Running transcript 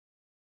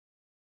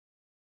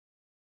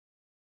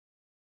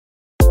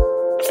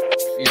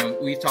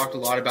we've talked a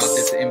lot about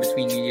this in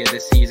between media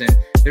this season.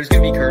 There's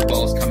going to be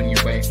curveballs coming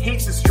your way.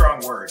 Hate's a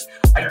strong word.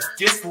 I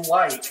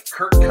dislike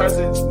Kirk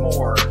Cousins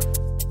more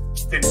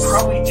than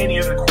probably any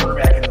other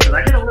quarterback in the league.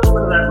 I get a little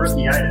bit of that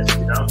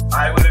rookie-itis,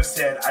 I would have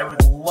said, I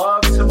would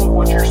love some of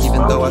what you're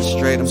Even though I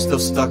strayed, I'm still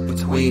stuck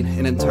between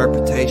an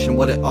interpretation,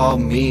 what it all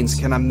means.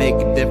 Can I make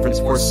a difference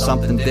for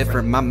something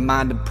different? My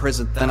mind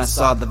imprisoned, then I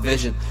saw the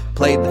vision.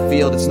 Played the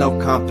field, it's no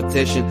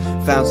competition.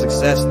 Found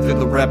success through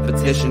the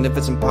repetition. If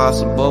it's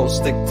impossible,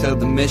 stick to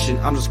the mission.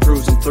 I'm just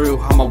cruising through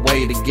on my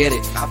way to get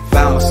it. I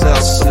found myself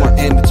somewhere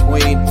in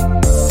between.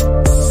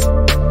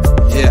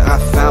 Yeah, I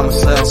found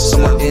myself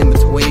somewhere in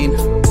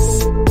between.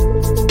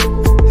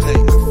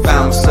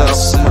 Found myself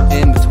somewhere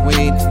in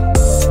between.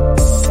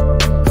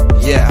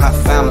 Yeah, I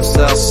found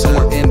myself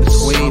somewhere in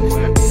between.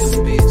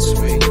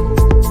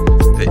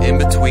 The In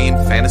Between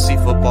Fantasy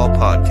Football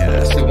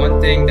Podcast. So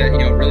one thing that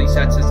really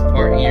sets us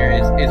apart here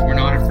is we're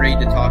not afraid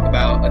to talk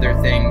about other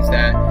things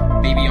that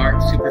maybe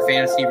aren't super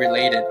fantasy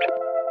related.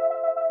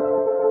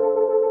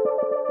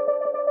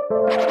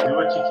 Do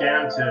what you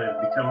can to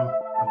become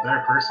a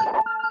better person,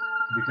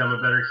 to become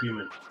a better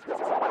human.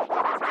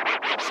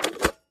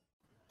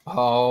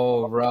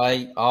 All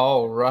right,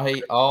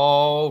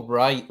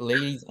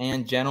 ladies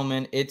and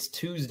gentlemen, it's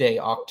Tuesday,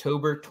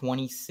 October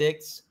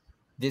 26th.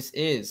 This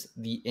is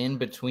the In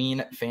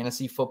Between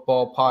Fantasy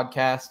Football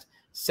Podcast.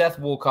 Seth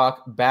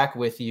Woolcock back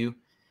with you.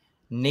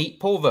 Nate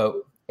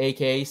Polvo,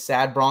 aka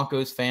Sad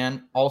Broncos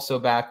fan, also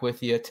back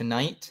with you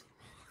tonight.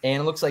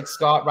 And it looks like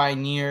Scott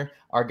Rainier,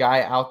 our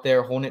guy out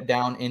there holding it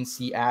down in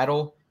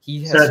Seattle,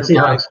 he has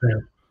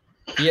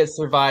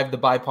survived the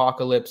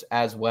bipocalypse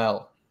as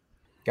well.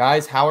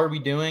 Guys, how are we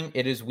doing?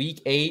 It is week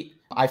 8.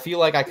 I feel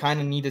like I kind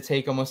of need to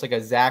take almost like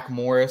a Zach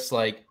Morris,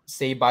 like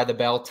Saved by the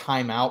Bell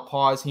timeout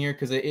pause here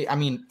because,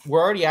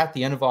 we're already at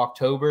the end of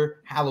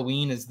October.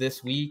 Halloween is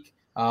this week.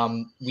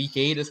 Week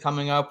 8 is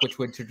coming up, which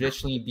would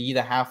traditionally be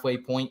the halfway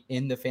point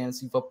in the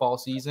fantasy football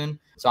season.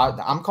 So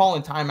I'm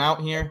calling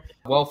timeout here.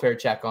 Welfare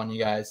check on you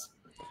guys.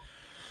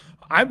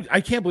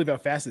 I can't believe how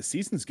fast the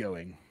season's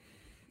going.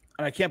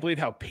 And I can't believe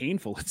how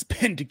painful it's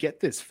been to get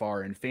this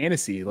far in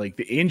fantasy, like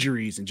the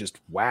injuries and just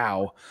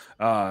wow.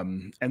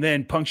 And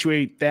then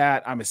punctuate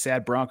that, I'm a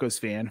sad Broncos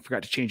fan.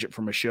 Forgot to change it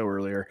from a show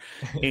earlier.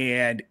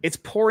 And it's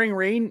pouring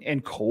rain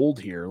and cold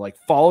here. Like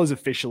fall is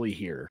officially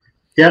here.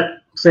 Yep,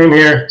 same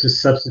here.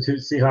 Just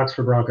substitute Seahawks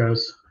for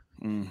Broncos.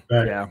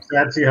 But yeah.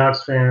 Sad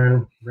Seahawks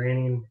fan,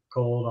 raining,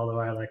 cold, although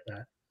I like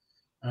that.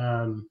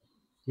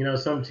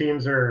 Some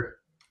teams are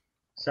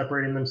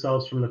separating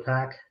themselves from the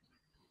pack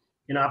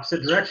in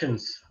opposite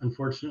directions.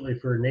 Unfortunately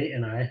for Nate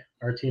and I,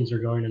 our teams are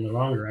going in the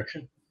wrong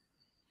direction.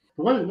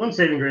 But one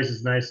saving grace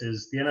is nice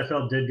is the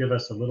NFL did give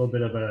us a little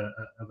bit of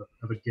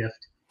a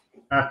gift.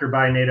 After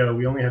bye NATO,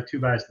 we only have 2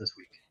 byes this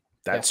week.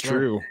 That's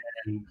true.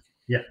 And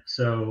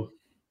so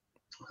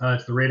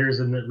it's the Raiders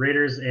and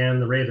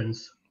the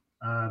Ravens.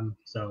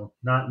 So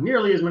not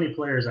nearly as many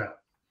players out.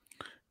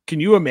 Can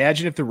you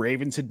imagine if the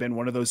Ravens had been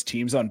one of those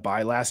teams on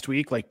bye last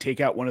week? Like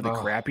take out one of the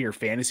crappier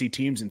fantasy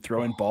teams and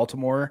throw in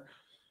Baltimore.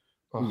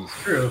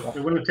 True.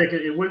 It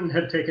wouldn't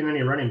have taken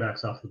any running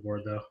backs off the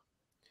board, though.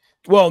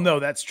 Well, no,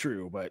 that's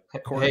true. But Hey,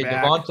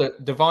 quarterback,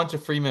 Devonta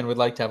Freeman would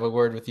like to have a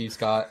word with you,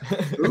 Scott.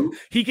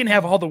 he can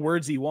have all the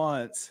words he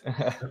wants.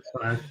 That's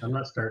fine. I'm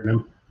not starting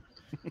him.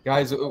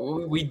 Guys,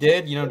 we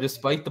did,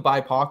 despite the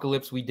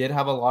bipocalypse, we did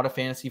have a lot of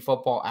fantasy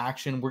football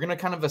action. We're going to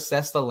kind of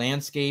assess the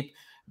landscape,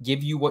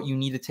 give you what you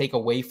need to take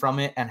away from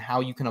it and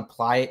how you can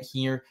apply it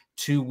here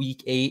to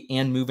week 8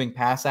 and moving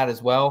past that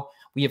as well.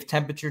 We have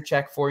temperature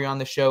check for you on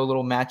the show, a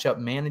little matchup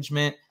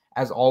management.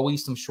 As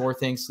always, some sure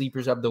thing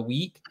sleepers of the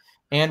week.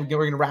 And we're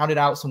going to round it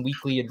out some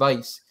weekly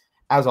advice.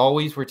 As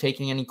always, we're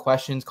taking any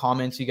questions,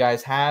 comments you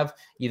guys have,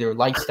 either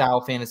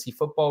lifestyle, fantasy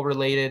football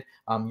related,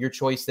 your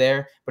choice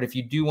there. But if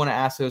you do want to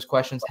ask those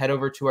questions, head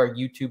over to our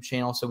YouTube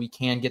channel so we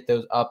can get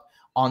those up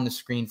on the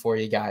screen for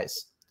you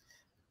guys.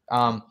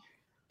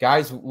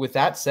 Guys, with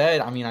that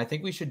said, I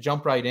think we should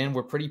jump right in.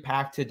 We're pretty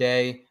packed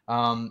today.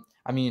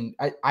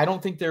 I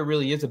don't think there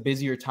really is a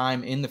busier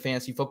time in the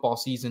fantasy football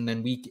season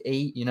than week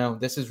 8.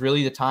 This is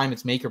really the time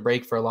it's make or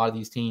break for a lot of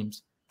these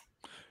teams.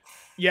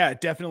 Yeah,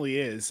 it definitely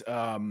is.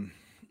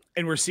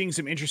 And we're seeing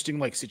some interesting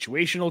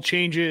situational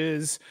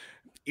changes,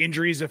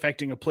 injuries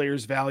affecting a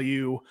player's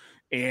value.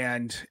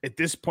 And at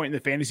this point in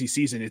the fantasy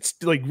season, it's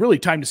really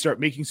time to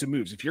start making some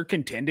moves. If you're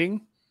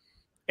contending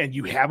and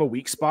you have a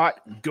weak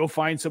spot, go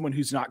find someone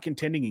who's not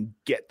contending and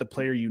get the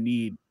player you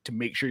need to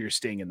make sure you're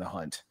staying in the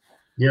hunt.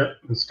 Yep,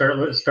 and start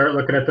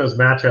looking at those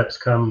matchups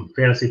come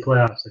fantasy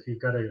playoffs. If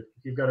you've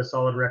got a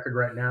solid record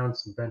right now and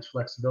some bench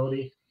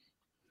flexibility,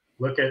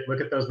 look at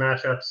those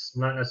matchups.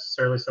 Not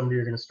necessarily somebody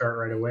you're going to start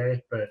right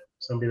away, but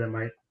somebody that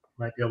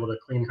might be able to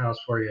clean house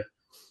for you.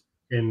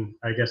 In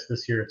I guess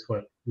this year it's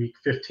week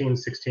 15,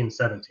 16,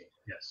 17.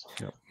 Yes.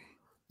 Yep.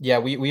 Yeah,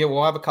 we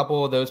will have a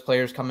couple of those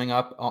players coming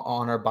up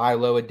on our buy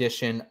low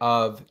edition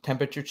of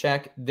Temperature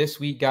Check. This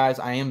week, guys,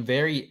 I am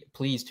very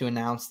pleased to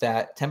announce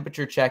that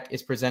Temperature Check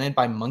is presented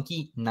by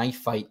Monkey Knife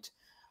Fight.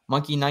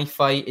 Monkey Knife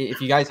Fight,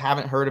 if you guys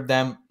haven't heard of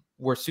them,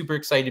 we're super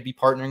excited to be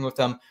partnering with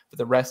them for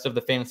the rest of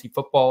the fantasy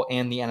football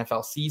and the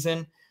NFL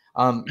season.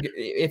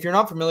 If you're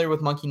not familiar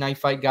with Monkey Knife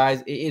Fight,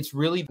 guys, it's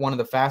really one of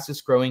the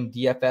fastest growing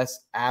DFS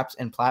apps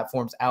and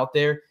platforms out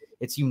there.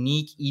 It's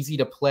unique, easy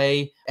to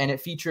play, and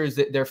it features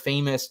their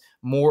famous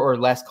more or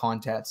less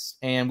contests.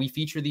 And we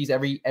feature these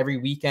every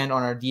weekend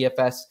on our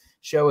DFS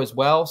show as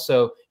well.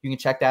 So you can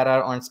check that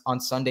out on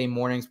Sunday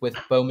mornings with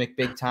Bo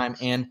McBigtime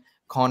and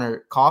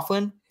Connor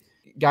Coughlin.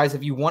 Guys,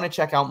 if you want to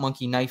check out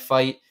Monkey Knife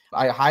Fight,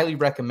 I highly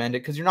recommend it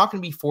because you're not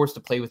going to be forced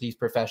to play with these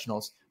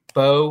professionals.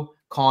 Bo,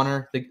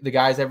 Connor, the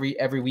guys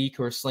every week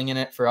who are slinging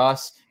it for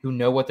us, who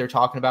know what they're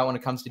talking about when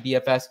it comes to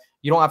DFS.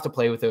 You don't have to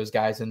play with those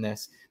guys in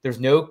this. There's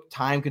no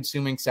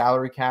time-consuming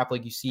salary cap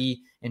like you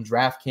see in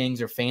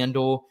DraftKings or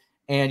FanDuel.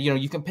 And,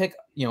 you can pick,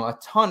 a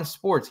ton of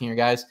sports here,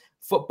 guys.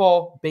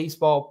 Football,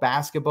 baseball,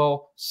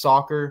 basketball,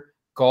 soccer,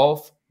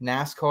 golf,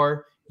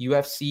 NASCAR,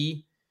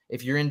 UFC.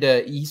 If you're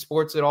into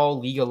esports at all,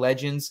 League of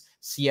Legends,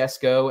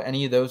 CSGO,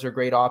 any of those are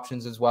great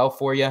options as well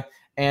for you.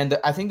 And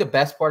I think the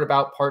best part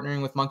about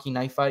partnering with Monkey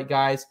Knife Fight,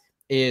 guys,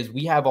 is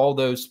we have all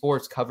those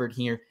sports covered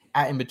here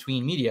at In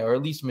Between Media, or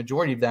at least a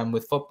majority of them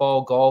with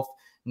football, golf,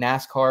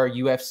 NASCAR,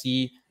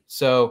 UFC.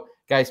 So,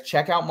 guys,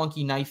 check out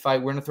Monkey Knife Fight.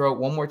 We're going to throw it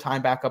one more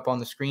time back up on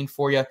the screen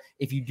for you.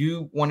 If you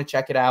do want to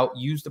check it out,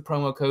 use the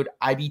promo code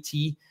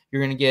IBT.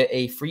 You're going to get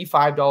a free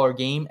 $5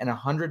 game and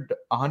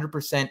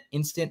 100%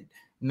 instant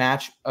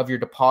match of your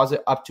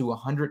deposit up to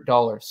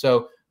 $100.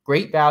 So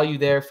great value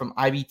there from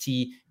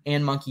IBT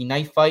and Monkey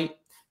Knife Fight.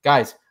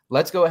 Guys,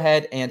 let's go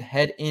ahead and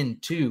head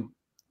into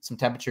some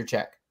temperature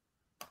check.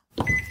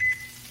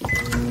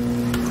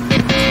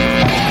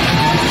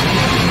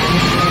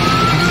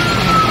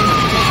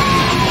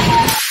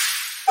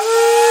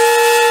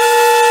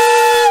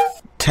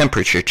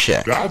 Temperature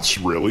check. That's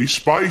really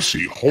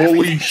spicy.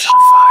 Holy shit.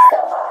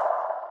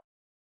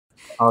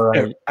 All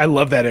right. I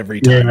love that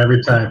every time. Yeah,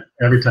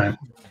 every time.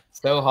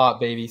 So hot,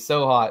 baby.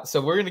 So hot.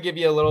 So we're going to give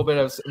you a little bit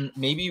of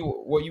maybe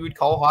what you would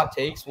call hot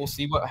takes. We'll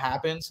see what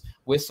happens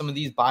with some of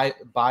these buy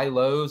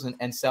lows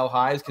and sell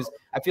highs, because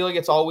I feel like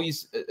it's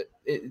always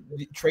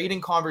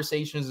trading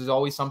conversations is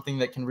always something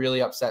that can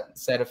really upset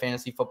a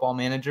fantasy football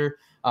manager.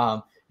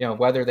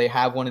 Whether they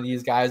have one of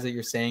these guys that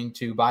you're saying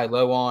to buy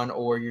low on,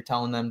 or you're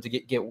telling them to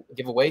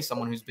give away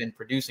someone who's been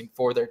producing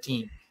for their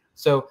team.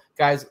 So,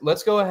 guys,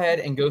 let's go ahead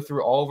and go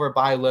through all of our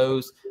buy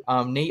lows.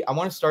 Nate, I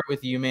want to start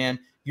with you, man.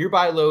 Your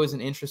buy low is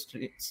an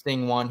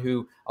interesting one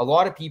who a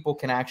lot of people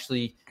can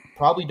actually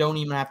probably don't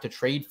even have to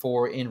trade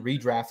for in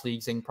redraft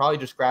leagues and probably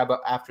just grab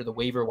up after the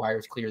waiver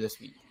wires clear this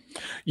week.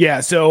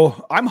 Yeah,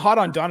 so I'm hot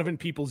on Donovan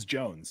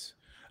Peoples-Jones,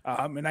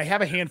 and I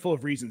have a handful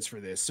of reasons for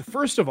this. So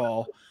first of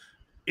all,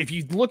 if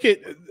you look at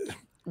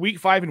week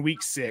 5 and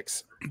week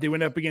 6, they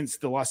went up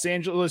against the Los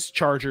Angeles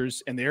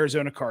Chargers and the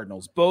Arizona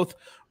Cardinals, both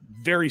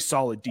very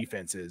solid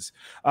defenses.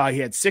 He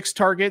had 6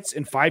 targets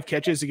and 5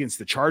 catches against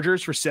the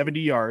Chargers for 70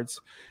 yards.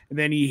 And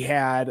then he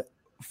had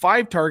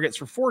 5 targets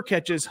for 4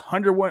 catches,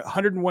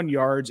 101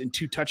 yards, and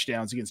 2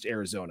 touchdowns against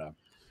Arizona.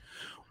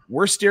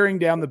 We're staring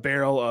down the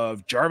barrel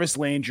of Jarvis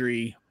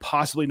Landry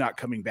possibly not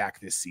coming back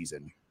this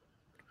season.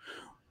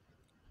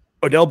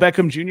 Odell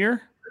Beckham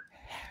Jr.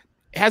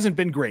 hasn't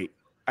been great.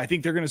 I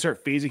think they're going to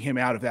start phasing him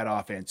out of that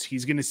offense.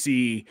 He's going to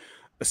see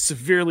a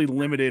severely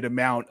limited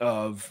amount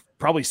of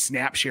probably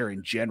snap share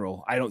in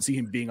general. I don't see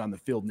him being on the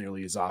field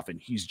nearly as often.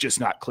 He's just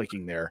not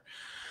clicking there.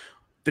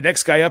 The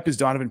next guy up is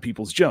Donovan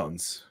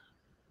Peoples-Jones.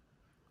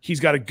 He's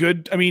got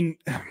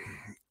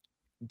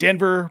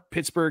Denver,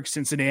 Pittsburgh,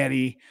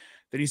 Cincinnati.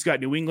 Then he's got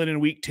New England in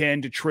week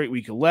 10, Detroit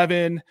week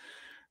 11.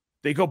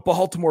 They go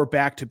Baltimore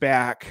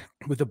back-to-back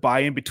with a bye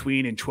in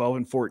between in 12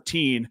 and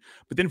 14.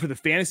 But then for the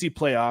fantasy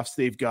playoffs,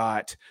 they've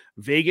got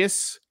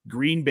Vegas,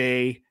 Green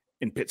Bay,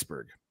 and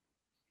Pittsburgh,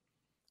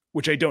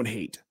 which I don't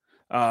hate.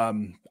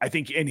 I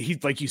think, and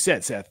he's like you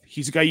said, Seth,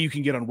 he's a guy you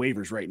can get on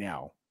waivers right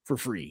now for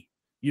free.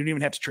 You don't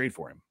even have to trade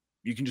for him.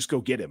 You can just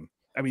go get him.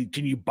 I mean,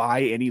 can you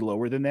buy any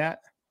lower than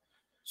that?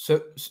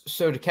 So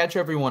to catch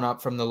everyone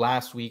up from the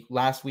last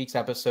week's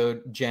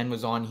episode, Jen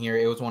was on here.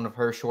 It was one of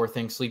her sure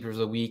thing sleepers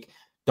of the week.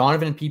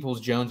 Donovan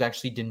Peoples-Jones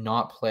actually did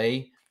not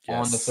play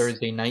on the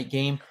Thursday night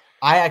game.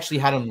 I actually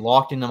had him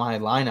locked into my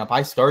lineup.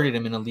 I started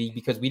him in a league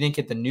because we didn't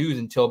get the news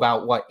until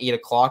about 8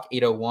 o'clock,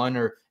 8:01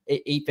 or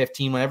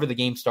 8:15, whenever the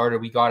game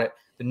started. We got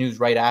the news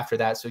right after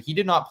that. So he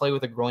did not play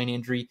with a groin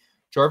injury.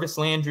 Jarvis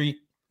Landry,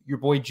 your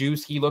boy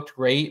Juice, he looked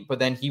great, but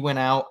then he went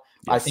out.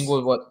 Yes. I think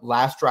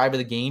last drive of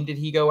the game did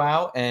he go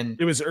out? And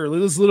it was early.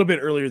 It was a little bit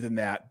earlier than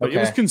that, but okay.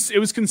 It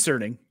was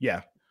concerning.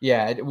 Yeah.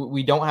 Yeah.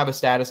 We don't have a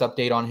status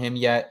update on him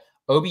yet.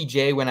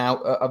 OBJ went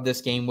out of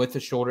this game with a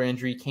shoulder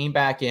injury, came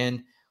back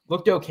in,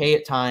 looked okay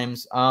at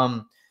times.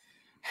 I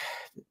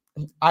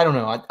don't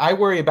know. I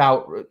worry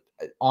about,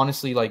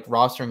 honestly, like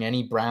rostering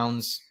any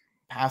Browns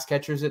pass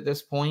catchers at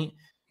this point.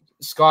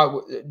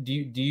 Scott, do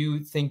you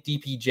think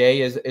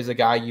DPJ is a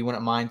guy you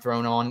wouldn't mind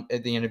throwing on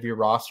at the end of your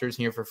rosters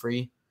here for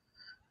free?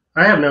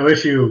 I have no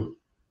issue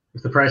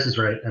if the price is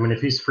right. I mean, if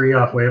he's free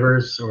off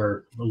waivers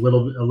or a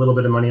little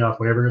bit of money off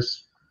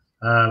waivers,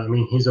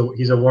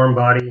 he's a warm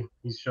body.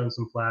 He's shown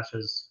some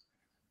flashes.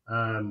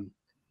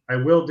 I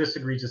will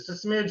disagree just a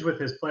smidge with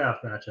his playoff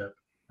matchup.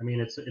 I mean,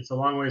 it's a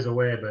long ways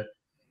away, but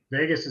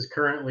Vegas is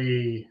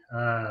currently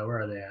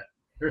where are they at?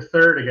 They're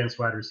third against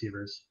wide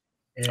receivers.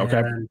 And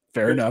Okay,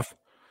 fair enough.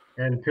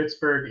 And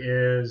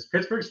Pittsburgh's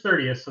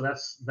 30th, so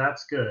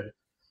that's good.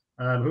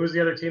 Who is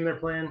the other team they're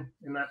playing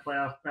in that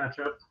playoff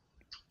matchup?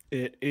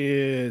 It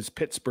is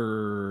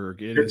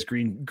Pittsburgh. It is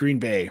Green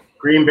Bay.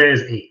 Green Bay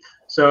is 8th.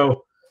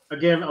 So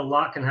again, a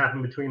lot can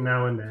happen between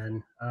now and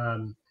then.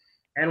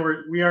 And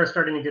we are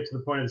starting to get to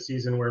the point of the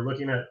season where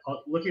looking at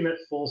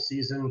full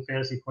season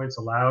fantasy points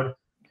allowed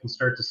can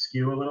start to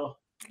skew a little.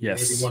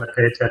 Yes. Maybe you want to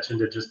pay attention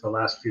to just the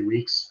last few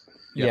weeks.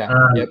 Yeah.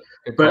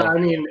 But I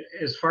mean,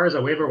 as far as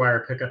a waiver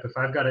wire pickup, if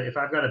I've got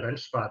a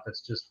bench spot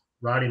that's just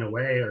rotting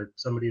away or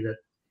somebody that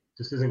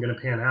just isn't going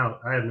to pan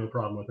out, I have no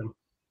problem with him.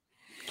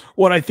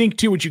 Well, I think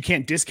too, what you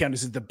can't discount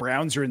is that the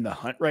Browns are in the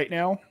hunt right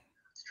now.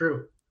 It's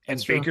true.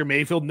 And Baker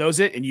Mayfield knows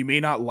it, and you may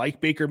not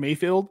like Baker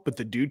Mayfield, but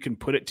the dude can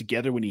put it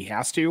together when he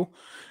has to.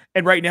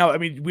 And right now, I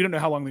mean, we don't know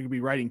how long they're going to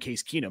be riding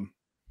Case Keenum.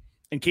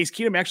 And Case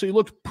Keenum actually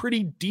looked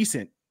pretty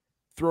decent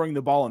throwing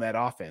the ball in that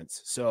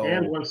offense. So,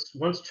 and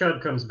once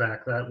Chubb comes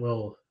back, that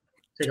will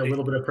take a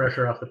little bit of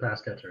pressure off the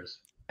pass catchers.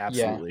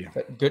 Absolutely.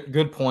 Yeah,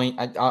 good point.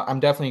 I'm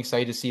definitely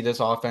excited to see this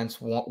offense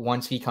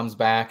once he comes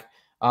back.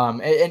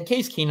 And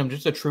Case Keenum,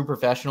 just a true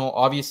professional.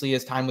 Obviously,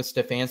 his time with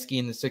Stefanski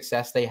and the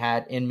success they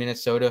had in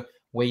Minnesota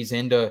weighs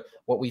into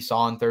what we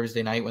saw on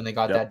Thursday night when they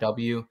got that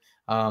W.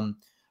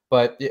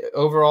 But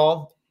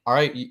overall, all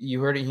right,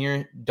 you heard it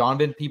here.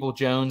 Donovan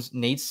Peoples-Jones,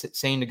 Nate's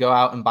saying to go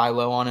out and buy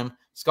low on him.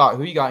 Scott,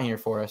 who you got here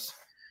for us?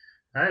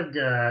 I've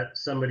got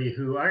somebody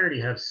who I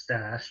already have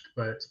stashed,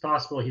 but it's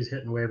possible he's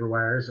hitting waiver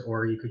wires,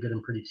 or you could get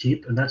him pretty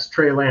cheap, and that's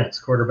Trey Lance,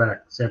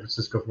 quarterback, San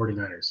Francisco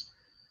 49ers.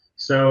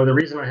 So the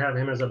reason I have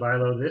him as a buy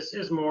low, this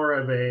is more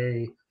of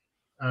a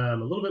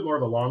little bit more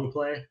of a long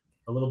play,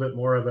 a little bit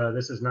more of a,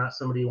 this is not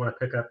somebody you want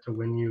to pick up to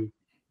win you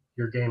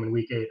your game in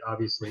week 8,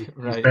 obviously.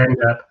 Right. He's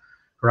banged up.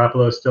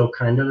 Garoppolo's still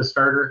kind of the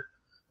starter.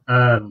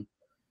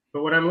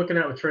 But what I'm looking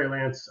at with Trey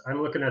Lance,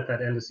 I'm looking at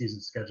that end of season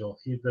schedule.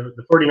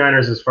 The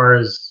 49ers, as far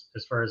as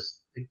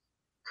the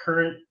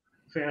current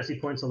fantasy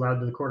points allowed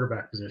to the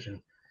quarterback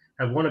position,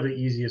 have one of the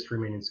easiest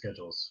remaining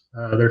schedules.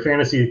 Their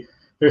fantasy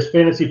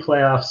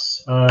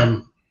playoffs.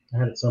 I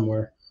had it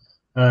somewhere.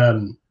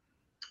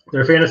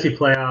 Their fantasy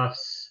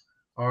playoffs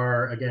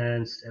are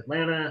against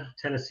Atlanta,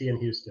 Tennessee, and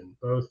Houston,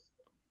 both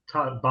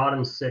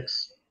bottom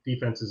 6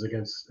 defenses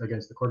against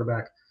the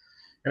quarterback.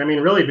 And I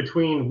mean, really,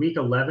 between week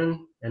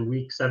 11 and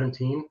week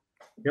 17,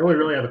 they only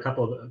really have a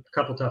couple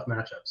tough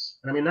matchups.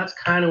 And I mean, that's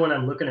kind of when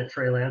I'm looking at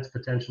Trey Lance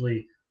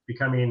potentially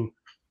becoming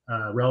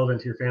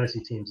relevant to your fantasy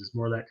teams, is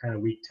more that kind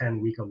of week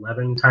 10, week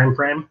 11 time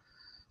frame.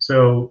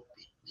 So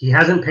he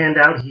hasn't panned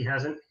out. He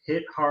hasn't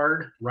hit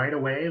hard right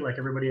away like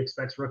everybody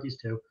expects rookies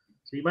to.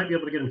 So you might be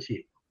able to get him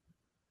cheap.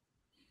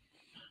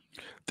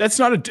 That's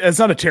not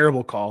a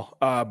terrible call,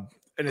 and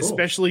cool.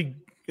 Especially.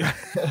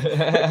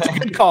 It's a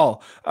good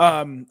call.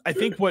 I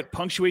think what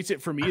punctuates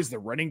it for me is the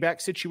running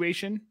back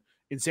situation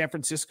in San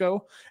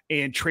Francisco,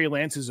 and Trey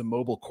Lance is a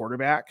mobile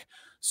quarterback.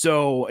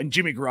 So, and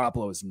Jimmy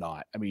Garoppolo is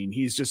not. I mean,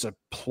 he's just a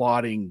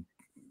plodding.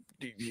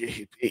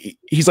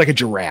 He's like a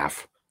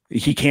giraffe.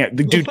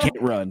 The dude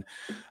can't run.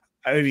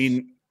 I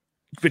mean,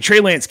 but Trey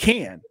Lance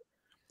can.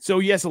 So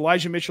yes,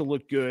 Elijah Mitchell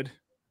looked good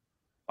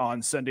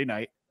on Sunday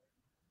night.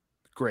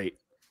 Great.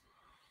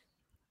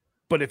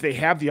 But if they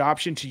have the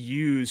option to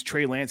use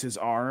Trey Lance's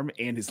arm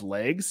and his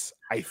legs,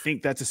 I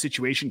think that's a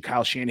situation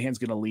Kyle Shanahan's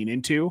going to lean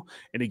into.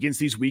 And against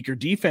these weaker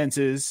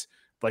defenses,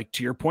 like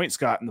to your point,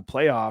 Scott, in the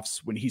playoffs,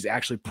 when he's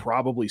actually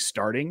probably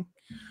starting,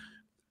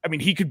 I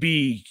mean, he could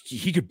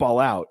ball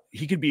out.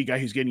 He could be a guy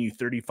who's getting you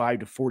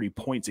 35 to 40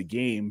 points a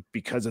game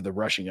because of the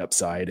rushing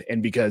upside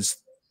and because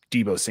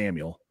Deebo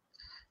Samuel.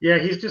 Yeah,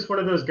 he's just one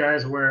of those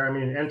guys where, I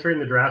mean, entering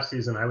the draft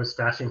season, I was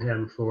stashing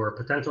him for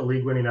potential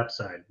league-winning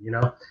upside, you know?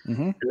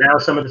 Mm-hmm. And now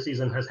some of the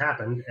season has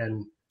happened,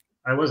 and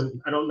I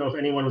don't know if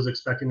anyone was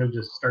expecting him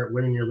to start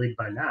winning your league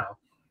by now.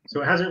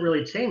 So it hasn't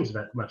really changed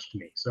that much to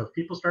me. So if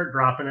people start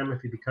dropping him, if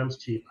he becomes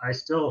cheap,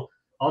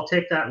 I'll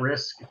take that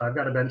risk if I've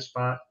got a bench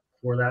spot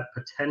for that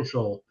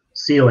potential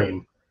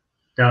ceiling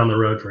down the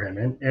road for him.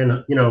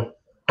 And you know,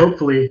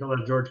 hopefully he'll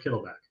have George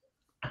Kittle back.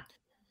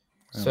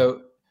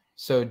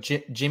 So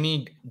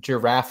Jimmy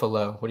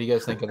Giraffolo, what do you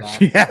guys think of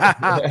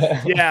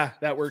that? Yeah,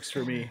 that works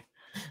for me.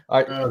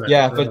 But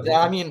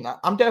I mean,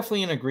 I'm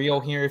definitely in agreeal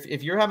here.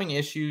 If you're having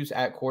issues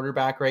at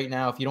quarterback right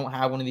now, if you don't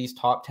have one of these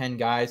top 10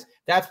 guys,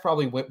 that's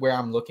probably where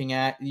I'm looking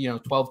at.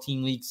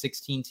 12-team leagues,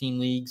 16-team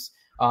leagues,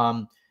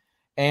 and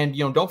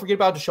don't forget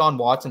about Deshaun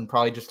Watson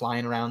probably just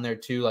lying around there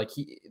too. Like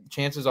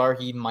chances are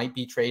he might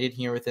be traded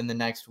here within the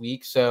next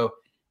week. So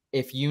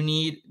if you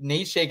need,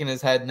 Nate's shaking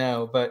his head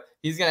no, but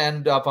he's going to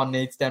end up on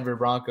Nate's Denver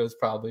Broncos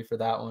probably for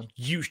that one.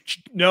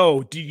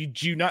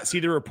 Did you not see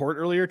the report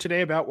earlier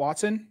today about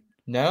Watson?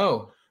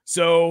 No.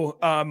 So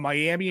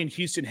Miami and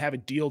Houston have a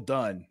deal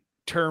done.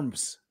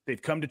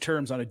 They've come to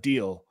terms on a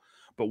deal.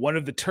 But one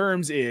of the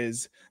terms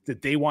is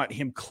that they want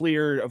him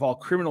cleared of all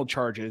criminal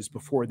charges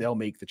before they'll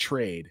make the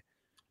trade.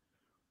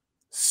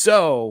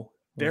 So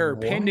they're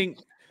What? pending.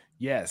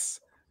 Yes,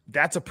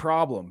 that's a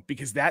problem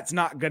because that's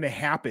not going to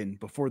happen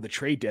before the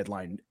trade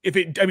deadline.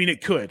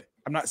 It could.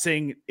 I'm not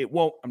saying it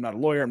won't. I'm not a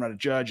lawyer. I'm not a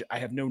judge. I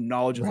have no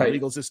knowledge of the Right.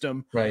 legal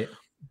system. Right.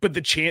 But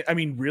the chance,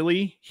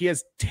 really, he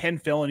has 10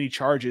 felony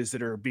charges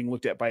that are being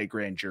looked at by a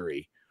grand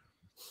jury.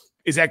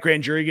 Is that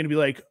grand jury going to be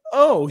like,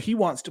 oh, he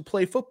wants to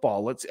play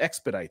football, let's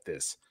expedite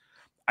this?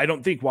 I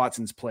don't think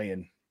Watson's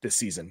playing this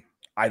season.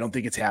 I don't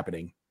think it's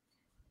happening.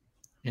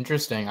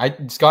 Interesting.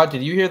 Scott,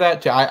 did you hear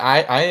that?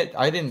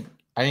 I didn't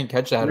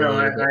catch that. No,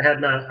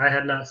 I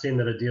had not seen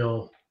that a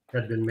deal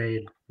had been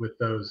made with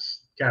those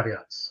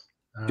caveats.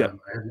 Yep.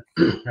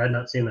 I had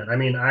not seen that. I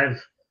mean, I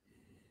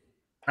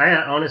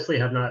honestly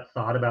have not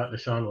thought about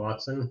Deshaun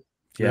Watson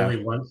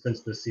really once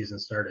since this season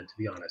started, to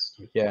be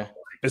honest. Yeah.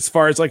 As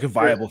far as like a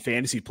viable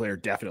fantasy player,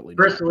 definitely.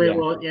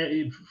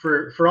 Personally,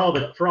 for all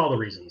the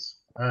reasons.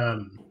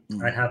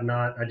 I have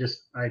not.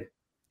 I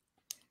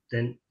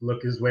didn't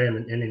look his way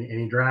in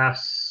any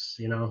drafts.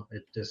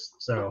 It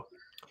just so.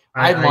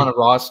 I have him on a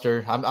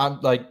roster.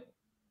 I'm like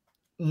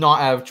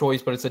not out of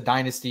choice, but it's a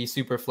dynasty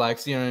super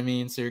flex. You know what I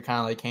mean? So you're kind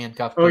of like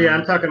handcuffed. Oh yeah,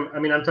 I'm talking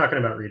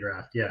about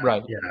redraft. Yeah.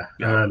 Right.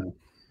 Yeah.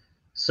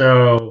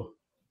 So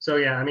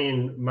yeah, I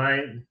mean,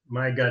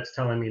 my gut's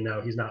telling me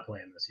no, he's not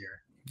playing this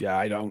year. Yeah,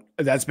 I don't.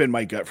 That's been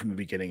my gut from the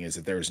beginning, is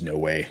that there's no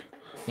way.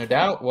 No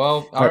doubt.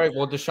 Well, all right.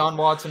 Well, Deshaun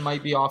Watson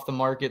might be off the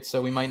market,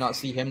 so we might not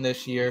see him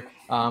this year.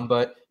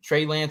 But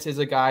Trey Lance is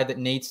a guy that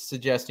Nate's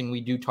suggesting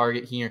we do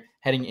target here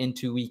heading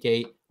into week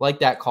 8. Like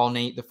that call,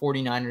 Nate. The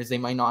 49ers, they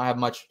might not have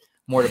much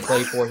more to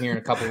play for here in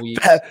a couple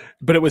weeks.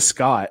 But it was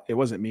Scott. It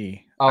wasn't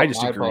me. Oh, I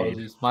just my agreed.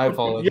 apologies. My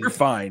apologies. You're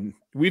fine.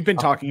 We've been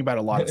talking about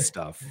a lot of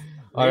stuff.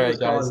 All right,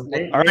 guys.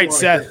 All right,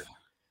 Seth.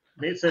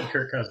 Nate said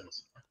Kirk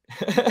Cousins.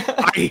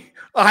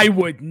 I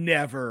would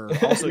never.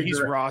 Also, he's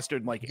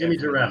rostered like Jimmy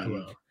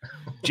Giraffolo.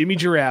 Jimmy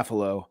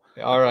Giraffolo.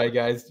 All right,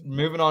 guys.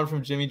 Moving on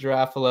from Jimmy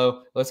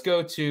Giraffolo, let's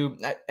go to,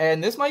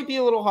 and this might be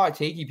a little hot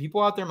takey.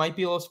 People out there might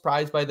be a little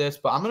surprised by this,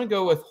 but I'm going to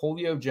go with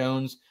Julio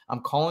Jones.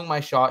 I'm calling my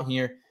shot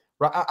here.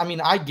 I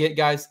mean, I get,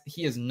 guys,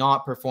 he has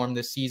not performed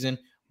this season.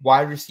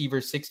 Wide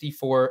receiver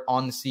 64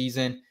 on the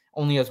season.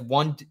 Only has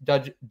one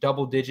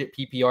double-digit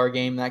PPR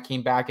game. That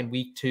came back in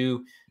week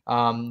 2.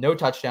 No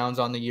touchdowns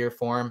on the year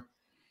for him.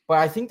 But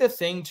I think the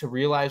thing to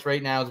realize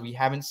right now is we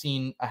haven't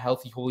seen a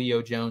healthy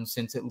Julio Jones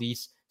since at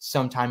least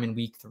sometime in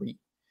week 3.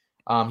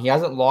 He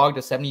hasn't logged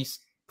a 70%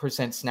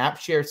 snap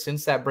share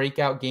since that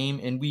breakout game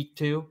in week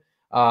 2.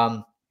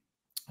 I'm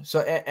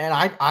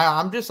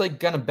just like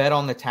going to bet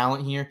on the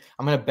talent here.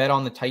 I'm going to bet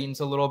on the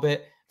Titans a little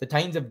bit. The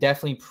Titans have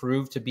definitely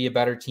proved to be a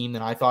better team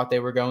than I thought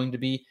they were going to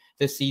be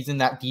this season.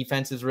 That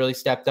defense has really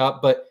stepped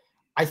up, but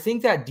I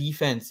think that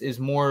defense is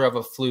more of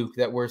a fluke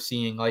that we're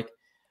seeing. Like,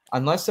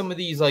 unless some of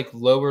these like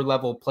lower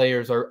level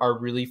players are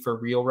really for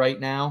real right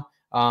now,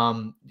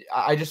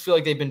 I just feel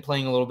like they've been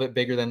playing a little bit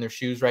bigger than their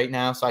shoes right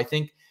now. So I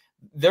think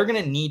they're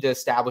going to need to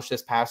establish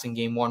this passing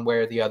game one way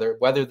or the other,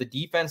 whether the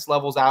defense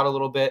levels out a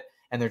little bit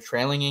and they're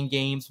trailing in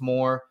games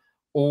more,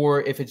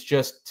 or if it's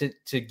just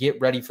to get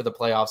ready for the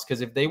playoffs.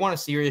 Because if they want a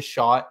serious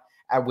shot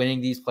at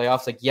winning these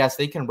playoffs, like, yes,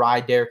 they can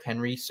ride Derrick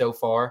Henry so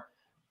far,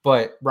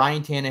 but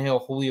Ryan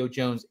Tannehill, Julio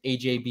Jones,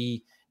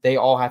 AJB, they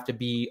all have to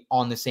be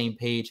on the same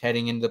page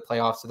heading into the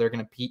playoffs. So they're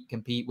going to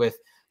compete with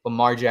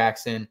Lamar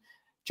Jackson,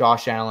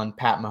 Josh Allen,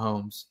 Pat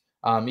Mahomes,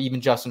 even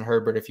Justin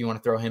Herbert, if you want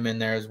to throw him in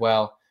there as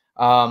well.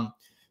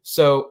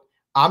 So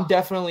I'm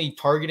definitely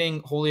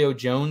targeting Julio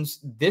Jones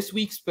this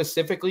week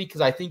specifically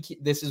because I think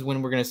this is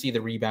when we're going to see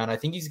the rebound. I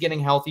think he's getting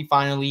healthy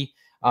finally.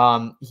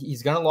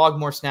 He's going to log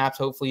more snaps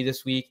hopefully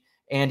this week,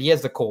 and he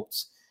has the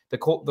Colts. The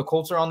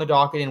Colts are on the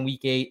docket in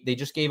week 8. They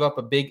just gave up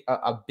a big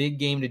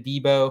game to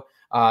Debo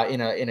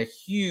in a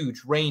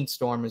huge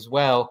rainstorm as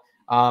well.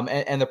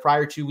 And the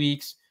prior 2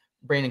 weeks,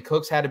 Brandon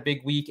Cooks had a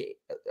big week,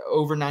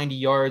 over 90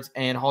 yards,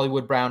 and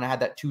Hollywood Brown had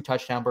that 2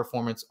 touchdown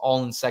performance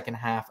all in the second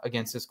half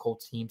against this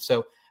Colts team.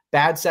 So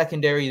bad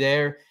secondary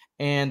there.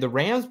 And the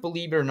Rams,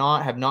 believe it or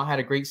not, have not had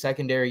a great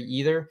secondary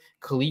either.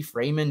 Khalif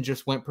Raymond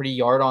just went pretty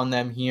yard on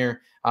them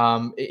here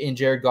in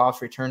Jared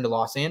Goff's return to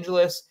Los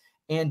Angeles.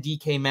 And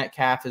DK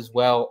Metcalf as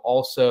well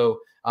also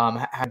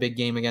had a big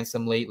game against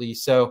them lately.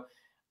 So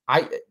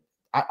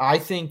I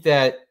think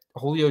that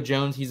Julio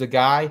Jones, he's a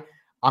guy.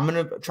 I'm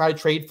going to try to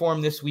trade for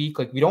him this week.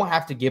 Like, we don't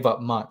have to give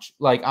up much.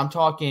 Like, I'm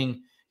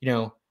talking,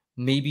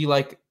 maybe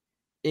like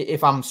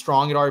if I'm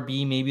strong at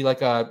RB, maybe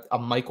like a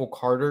Michael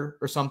Carter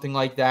or something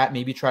like that.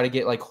 Maybe try to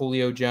get like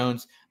Julio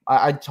Jones.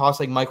 I'd toss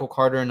like Michael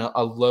Carter and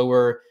a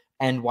lower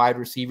end wide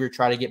receiver,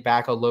 try to get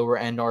back a lower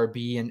end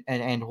RB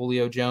and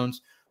Julio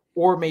Jones.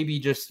 Or maybe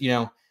just,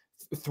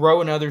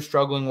 throw another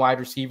struggling wide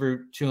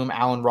receiver to him,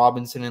 Allen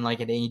Robinson and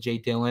like an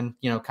AJ Dillon,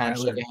 kind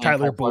of like a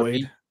Tyler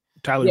Boyd.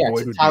 Tyler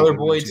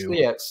Boyd.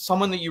 Yeah,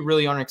 someone that you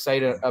really aren't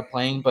excited of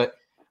playing. But,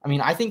 I mean,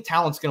 I think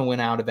talent's going to win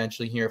out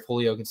eventually here if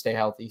Julio can stay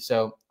healthy.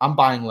 So I'm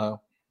buying low.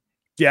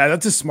 Yeah,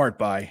 that's a smart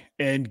buy.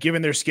 And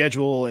given their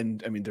schedule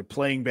and, I mean, they're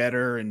playing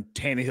better and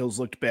Tannehill's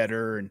looked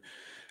better. And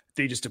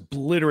they just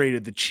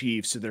obliterated the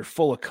Chiefs, so they're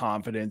full of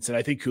confidence. And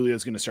I think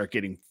Julio's going to start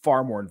getting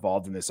far more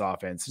involved in this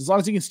offense. As long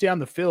as he can stay on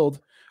the field,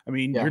 I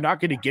mean, you're not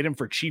going to get him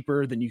for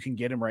cheaper than you can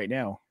get him right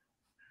now.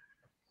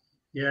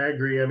 Yeah, I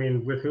agree. I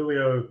mean, with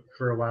Julio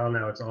for a while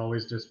now, it's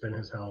always just been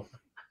his health.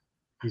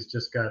 He's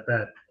just got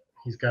that.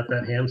 He's got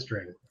that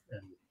hamstring,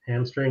 and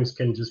hamstrings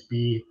can just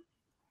be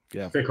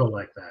fickle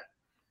like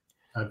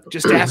that.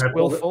 Just ask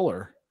Will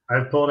Fuller.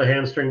 I've pulled a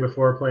hamstring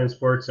before playing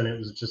sports, and it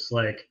was just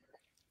like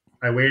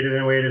I waited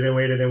and waited and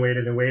waited and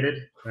waited and waited.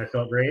 And I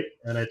felt great,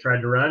 and I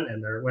tried to run,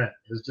 and there it went.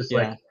 It was just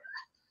like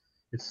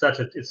it's such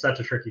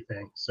a tricky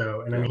thing.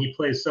 So, and I mean, he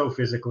plays so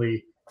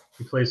physically,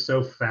 he plays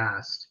so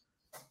fast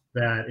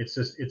that it's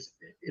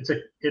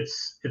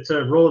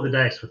a roll of the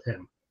dice with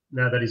him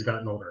now that he's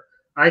gotten older.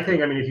 I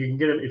think, I mean, if you can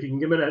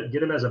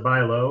get him as a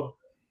buy low,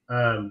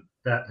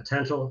 that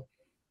potential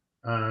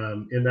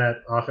in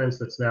that offense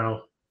that's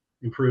now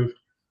improved.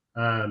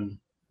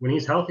 When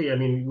he's healthy, I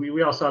mean,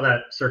 we all saw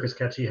that circus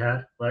catch he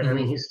had. Like, I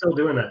mean, he's still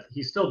doing that.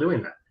 He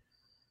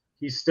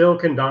still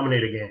can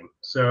dominate a game.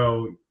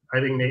 So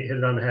I think Nate hit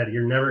it on the head.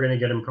 You're never going to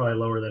get him probably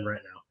lower than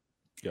right now.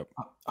 Yep.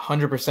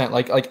 100%.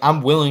 Like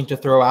I'm willing to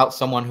throw out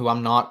someone who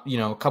I'm not,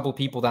 a couple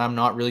people that I'm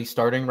not really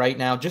starting right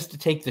now just to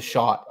take the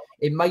shot.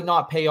 It might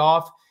not pay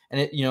off. And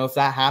if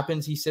that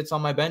happens, he sits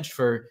on my bench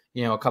for,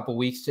 a couple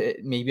weeks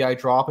maybe I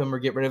drop him or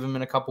get rid of him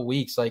in a couple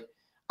weeks. Like,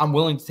 I'm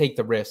willing to take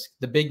the risk.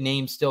 The big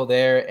name's still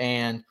there,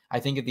 and I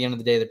think at the end of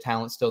the day, the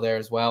talent's still there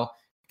as well.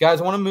 Guys,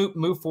 I want to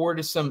move forward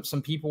to some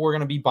people we're going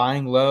to be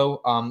buying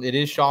low. It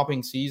is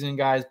shopping season,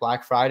 guys.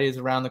 Black Friday is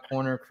around the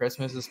corner.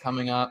 Christmas is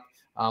coming up.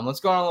 Let's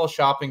go on a little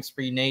shopping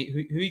spree. Nate, who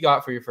you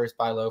got for your first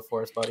buy low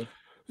for us, buddy?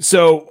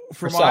 So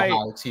for my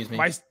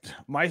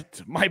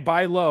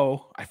buy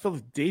low, I feel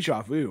like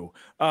deja vu.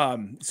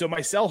 So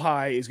my sell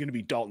high is going to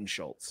be Dalton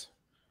Schultz.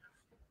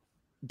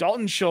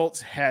 Dalton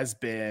Schultz has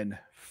been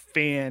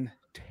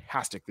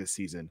fantastic this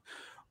season.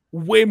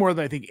 Way more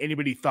than I think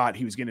anybody thought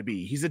he was going to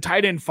be. He's a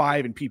tight end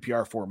 5 in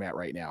PPR format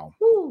right now,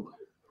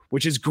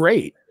 which is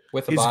great.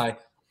 With a buy.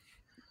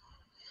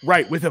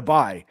 Right, with a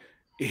buy.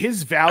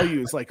 His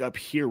value is like up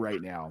here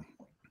right now.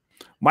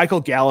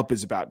 Michael Gallup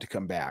is about to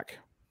come back.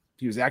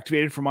 He was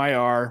activated from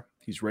IR.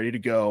 He's ready to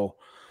go.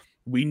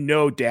 We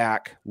know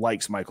Dak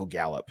likes Michael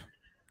Gallup.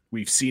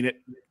 We've seen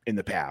it in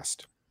the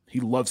past. He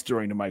loves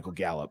throwing to Michael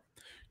Gallup.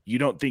 You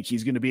don't think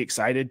he's going to be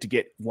excited to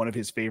get one of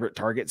his favorite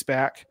targets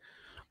back?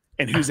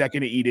 And who's that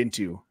going to eat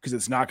into? Because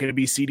it's not going to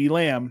be CeeDee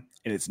Lamb,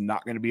 and it's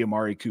not going to be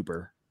Amari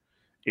Cooper.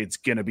 It's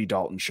going to be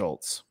Dalton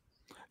Schultz.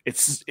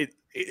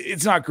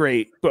 It's not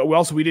great, but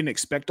we didn't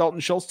expect Dalton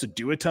Schultz to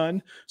do a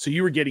ton, so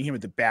you were getting him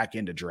at the back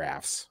end of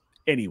drafts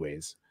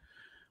anyways.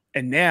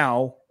 And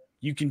now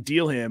you can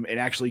deal him and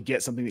actually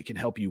get something that can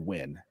help you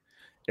win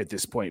at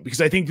this point,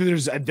 because I think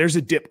there's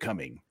a dip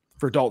coming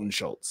for Dalton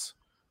Schultz.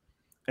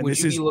 And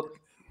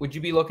would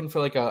you be looking for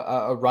like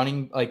a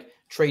running, like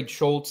trade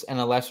Schultz and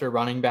a lesser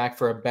running back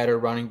for a better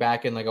running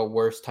back and like a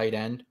worse tight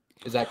end?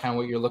 Is that kind of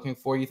what you're looking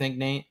for, you think,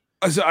 Nate?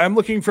 So I'm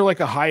looking for like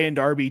a high end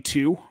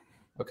RB2.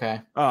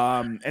 Okay.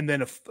 And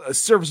then a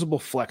serviceable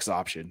flex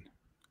option.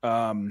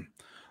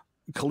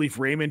 Khalif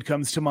Raymond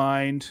comes to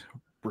mind.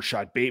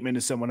 Rashad Bateman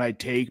is someone I'd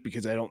take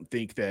because I don't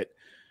think that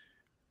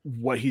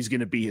what he's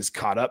going to be has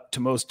caught up to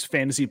most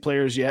fantasy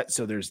players yet.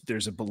 So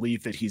there's a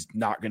belief that he's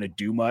not going to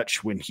do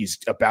much when he's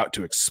about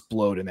to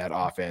explode in that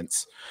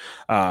offense.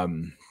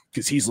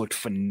 Because he's looked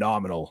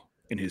phenomenal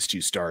in his 2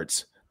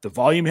 starts. The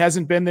volume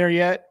hasn't been there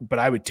yet, but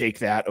I would take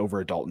that over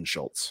a Dalton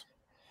Schultz.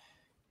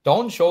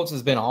 Dalton Schultz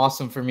has been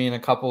awesome for me in a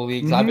couple of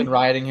leagues. Mm-hmm. I've been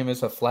riding him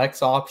as a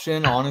flex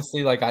option.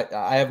 Honestly, like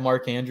I have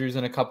Mark Andrews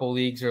in a couple of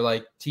leagues, or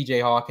like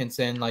TJ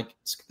Hawkinson, like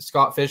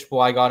Scott Fishbowl.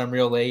 I got him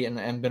real late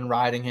and been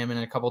riding him in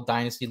a couple of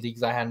dynasty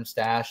leagues. I had him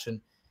stashed, and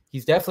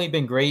he's definitely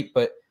been great.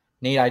 But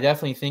Nate, I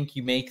definitely think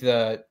you make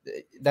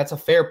that's a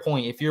fair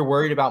point. If you're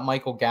worried about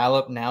Michael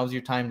Gallup, now's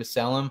your time to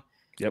sell him.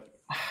 Yep.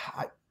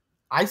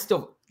 I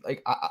still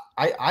like,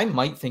 I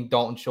might think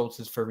Dalton Schultz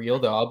is for real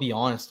though. I'll be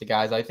honest,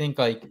 guys. I think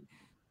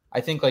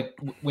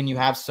when you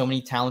have so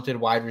many talented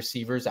wide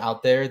receivers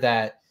out there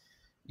that,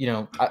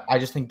 I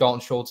just think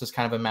Dalton Schultz is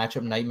kind of a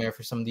matchup nightmare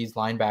for some of these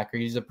linebackers.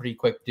 He's a pretty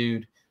quick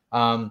dude.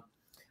 But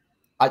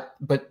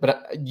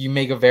you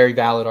make a very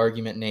valid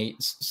argument,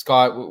 Nate.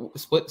 Scott,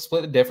 split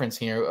the difference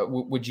here.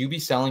 Would you be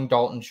selling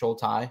Dalton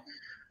Schultz high?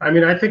 I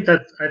mean, I think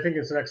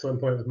it's an excellent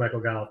point with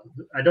Michael Gallup.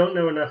 I don't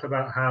know enough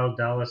about how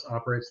Dallas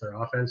operates their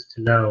offense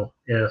to know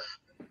if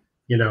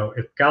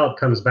Gallup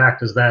comes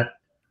back, does that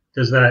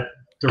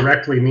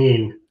directly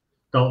mean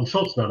Dalton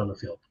Schultz not on the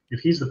field? If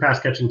he's the pass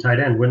catching tight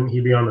end, wouldn't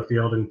he be on the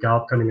field and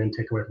Gallup coming in and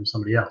take away from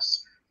somebody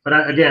else? But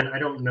I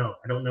don't know.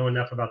 I don't know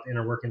enough about the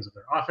inner workings of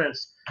their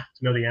offense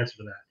to know the answer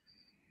to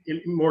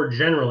that. More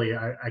generally,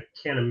 I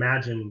can't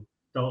imagine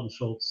Dalton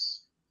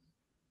Schultz,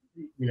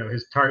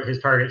 his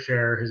target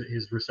share,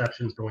 his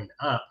receptions going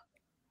up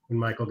when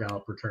Michael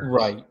Gallup returns.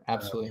 Right,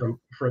 absolutely.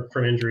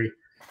 From injury.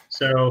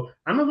 So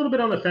I'm a little bit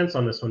on the fence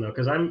on this one though,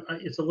 because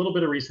it's a little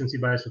bit of recency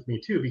bias with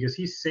me too, because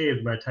he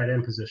saved my tight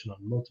end position on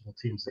multiple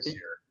teams this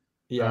year.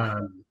 Yeah.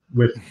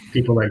 With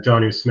people like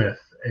Jonnu Smith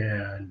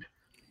and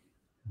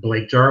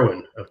Blake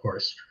Jarwin, of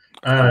course.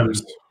 Of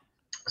course.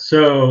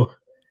 So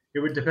it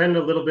would depend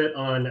a little bit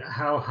on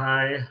how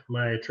high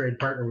my trade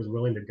partner was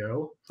willing to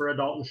go for a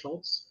Dalton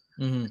Schultz.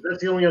 Mm-hmm.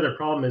 That's the only other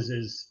problem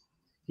is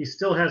he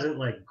still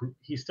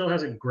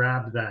hasn't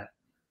grabbed that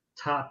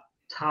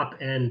top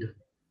end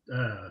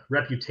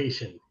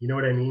reputation. You know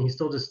what I mean? He's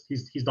still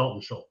he's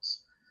Dalton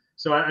Schultz.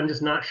 So I'm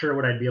just not sure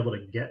what I'd be able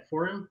to get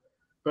for him.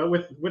 But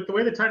with the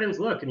way the tight ends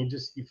look, and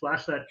you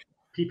flash that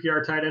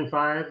PPR tight end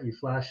 5, you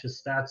flash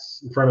his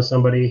stats in front of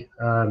somebody,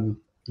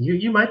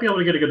 you might be able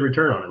to get a good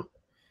return on him.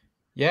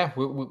 Yeah,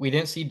 we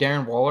didn't see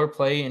Darren Waller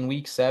play in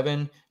week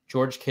 7.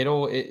 George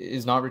Kittle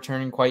is not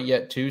returning quite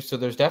yet too, so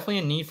there's definitely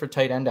a need for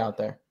tight end out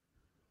there.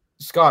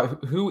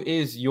 Scott, who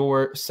is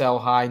your sell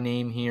high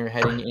name here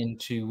heading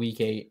into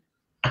week 8?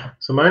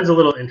 So mine's a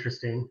little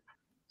interesting.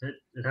 It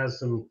has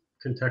some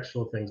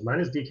contextual things. Mine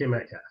is DK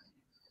Metcalf.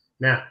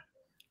 Now,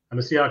 I'm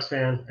a Seahawks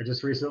fan. I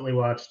just recently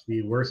watched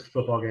the worst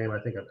football game I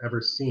think I've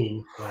ever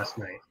seen last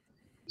night.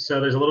 So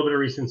there's a little bit of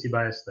recency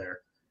bias there.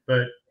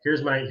 But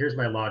here's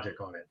my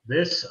logic on it.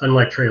 This,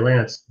 unlike Trey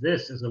Lance,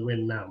 this is a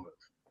win now move.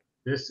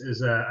 This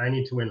is a I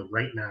need to win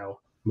right now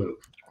move,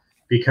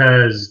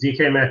 because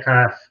DK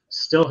Metcalf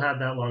still had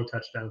that long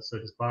touchdown, so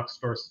his box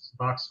score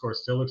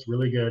still looks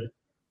really good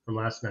from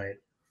last night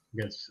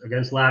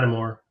against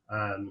Lattimore.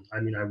 I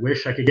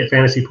wish I could get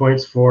fantasy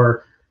points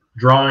for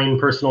drawing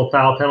personal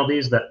foul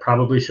penalties that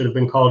probably should have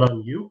been called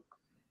on you,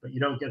 but you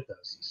don't get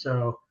those.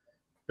 So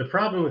the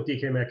problem with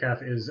DK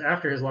Metcalf is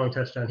after his long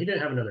touchdown, he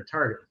didn't have another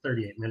target for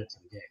 38 minutes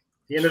in the game.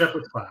 He ended up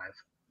with 5,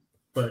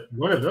 but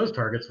one of those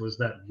targets was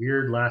that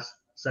weird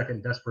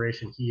last-second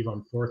desperation heave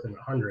on 4th and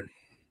 100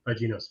 by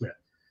Geno Smith.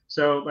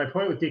 So my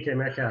point with DK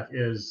Metcalf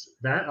is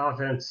that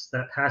offense,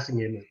 that passing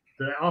game,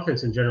 the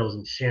offense in general is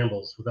in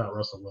shambles without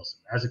Russell Wilson,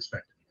 as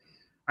expected.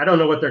 I don't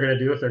know what they're going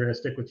to do, if they're going to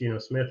stick with Geno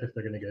Smith, if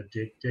they're going to give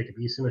Jacob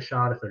Eason a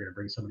shot, if they're going to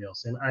bring somebody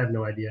else in. I have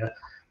no idea.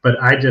 But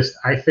I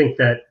think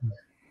that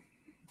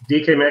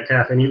DK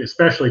Metcalf and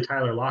especially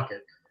Tyler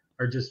Lockett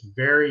are just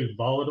very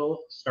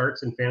volatile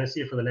starts in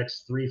fantasy for the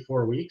next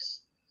 3-4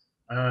 weeks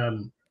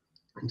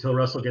until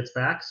Russell gets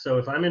back. So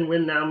if I'm in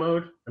win now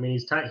mode,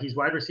 he's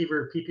wide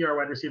receiver, PPR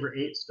wide receiver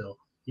 8 still.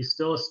 He's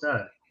still a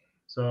stud.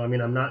 So,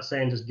 I'm not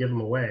saying just give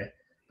him away.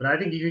 But I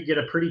think you could get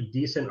a pretty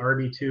decent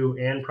RB2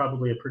 and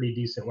probably a pretty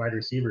decent wide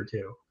receiver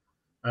 2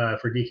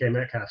 for DK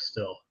Metcalf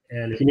still.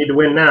 And if you need to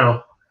win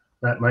now,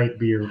 that might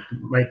be your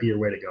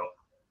way to go.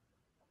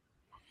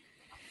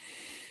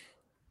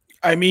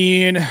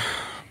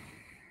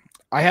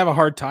 I have a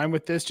hard time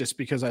with this just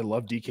because I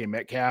love DK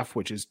Metcalf,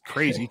 which is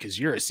crazy because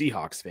you're a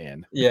Seahawks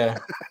fan. Yeah.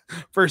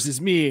 Versus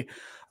me.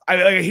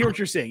 I hear what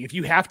you're saying. If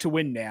you have to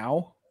win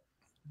now,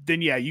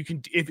 then yeah, you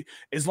can,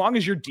 as long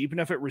as you're deep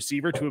enough at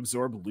receiver to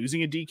absorb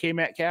losing a DK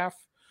Metcalf,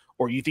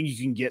 or you think you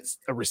can get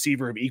a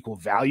receiver of equal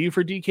value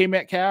for DK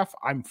Metcalf,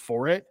 I'm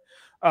for it.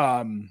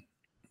 Yeah,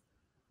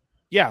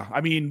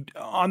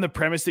 on the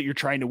premise that you're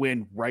trying to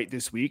win right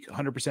this week,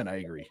 100% I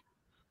agree.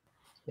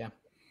 Yeah,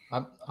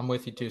 I'm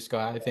with you too,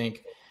 Scott. I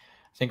think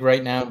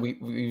right now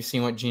we've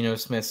seen what Geno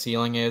Smith's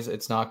ceiling is.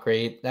 It's not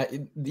great.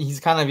 He's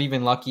kind of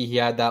even lucky he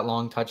had that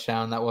long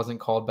touchdown that wasn't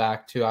called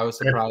back too. I was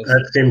surprised.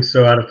 That seemed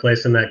so out of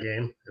place in that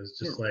game. It was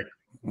just like,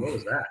 what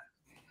was that?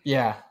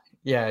 Yeah,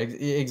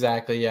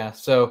 exactly. Yeah.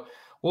 So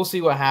we'll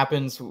see what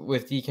happens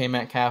with DK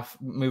Metcalf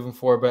moving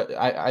forward. But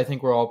I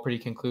think we're all pretty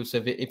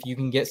conclusive. If you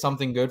can get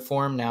something good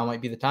for him, now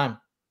might be the time.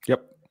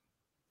 Yep.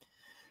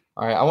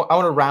 All right, I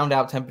want to round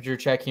out temperature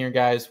check here,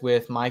 guys,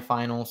 with my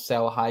final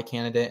sell high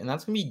candidate, and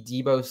that's going to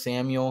be Deebo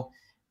Samuel.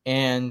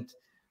 And,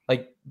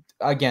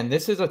 again,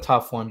 this is a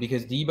tough one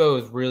because Deebo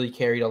has really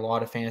carried a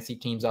lot of fantasy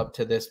teams up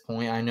to this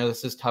point. I know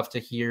this is tough to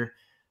hear,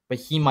 but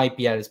he might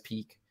be at his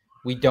peak.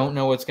 We don't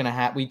know what's going to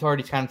happen. We've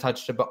already kind of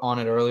touched on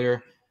it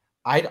earlier.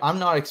 I'm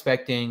not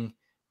expecting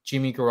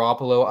Jimmy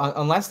Garoppolo,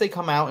 unless they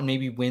come out and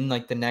maybe win,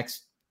 the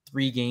next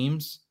 3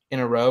 games in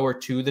a row or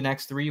 2 the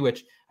next 3,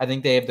 which I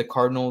think they have the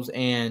Cardinals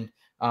and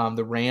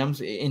the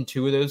Rams in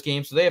 2 of those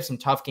games. So they have some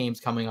tough games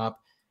coming up,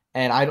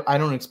 and I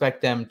don't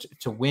expect them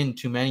to win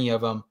too many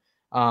of them.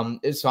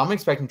 So I'm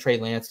expecting Trey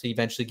Lance to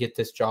eventually get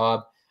this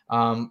job.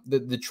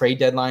 The trade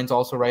deadline's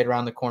also right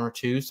around the corner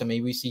too, so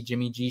maybe we see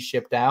Jimmy G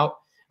shipped out.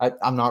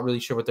 I'm not really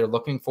sure what they're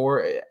looking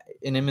for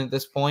in him at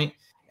this point.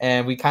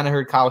 And we kind of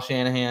heard Kyle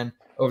Shanahan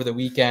over the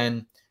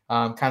weekend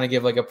kind of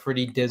give a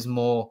pretty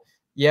dismal,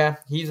 yeah,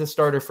 he's a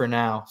starter for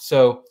now.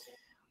 So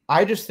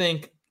I just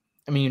think,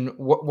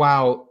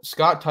 wow,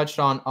 Scott touched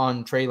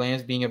on Trey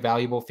Lance being a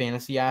valuable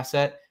fantasy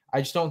asset.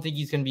 I just don't think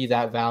he's going to be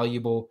that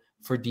valuable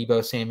for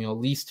Deebo Samuel, at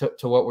least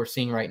to what we're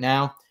seeing right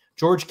now.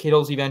 George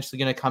Kittle's eventually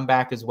going to come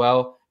back as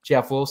well.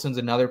 Jeff Wilson's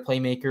another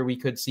playmaker we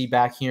could see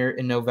back here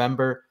in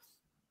November.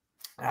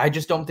 I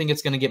just don't think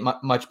it's going to get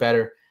much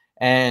better.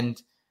 And,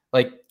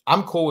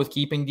 I'm cool with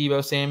keeping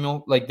Deebo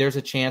Samuel. There's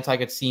a chance I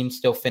could see him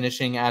still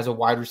finishing as a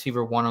wide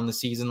receiver 1 on the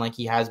season like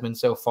he has been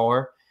so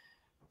far.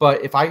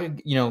 But if I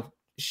could,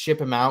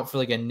 ship him out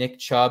for a Nick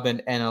Chubb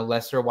and a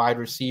lesser wide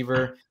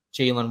receiver,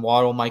 Jalen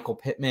Waddle, Michael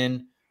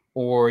Pittman,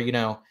 or,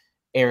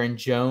 Aaron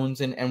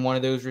Jones and one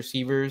of those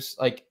receivers,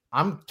 like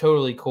I'm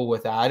totally cool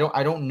with that.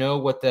 I don't know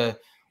what the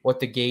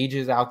gauge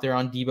is out there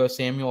on Deebo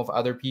Samuel if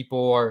other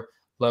people are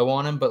low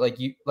on him, but like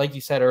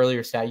you said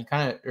earlier,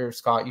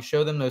 Scott, you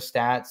show them those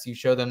stats, you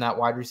show them that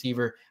wide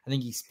receiver. I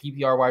think he's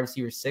PPR wide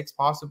receiver 6,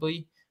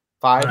 possibly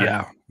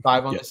 5,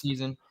 5 on the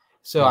season.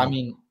 So I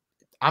mean,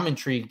 I'm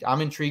intrigued.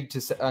 I'm intrigued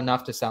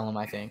enough to sell him,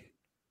 I think.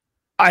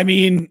 I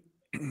mean,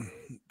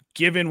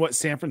 given what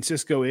San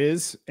Francisco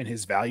is and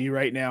his value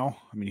right now,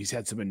 I mean, he's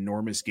had some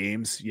enormous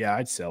games. Yeah,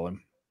 I'd sell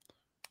him.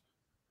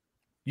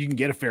 You can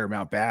get a fair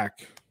amount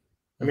back.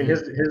 I mean,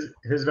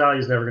 his value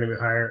is never going to be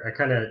higher.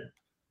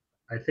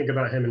 I think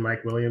about him and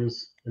Mike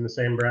Williams in the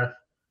same breath.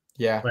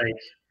 Yeah. Like,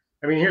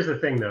 I mean, here's the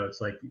thing though.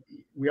 It's like,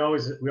 we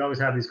always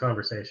have these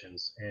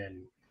conversations,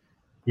 and,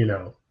 you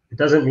know, it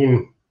doesn't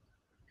mean,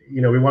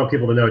 you know, we want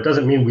people to know, it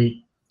doesn't mean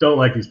we don't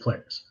like these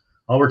players.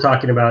 All we're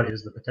talking about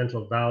is the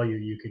potential value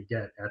you could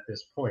get at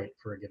this point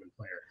for a given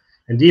player.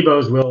 And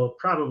Deebo's will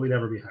probably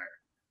never be higher.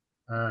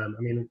 I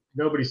mean,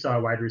 nobody saw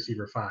wide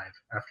receiver 5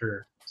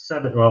 after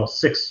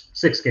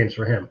 6 games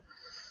for him.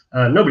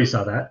 Nobody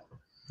saw that.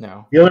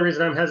 No. The only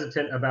reason I'm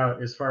hesitant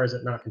about, as far as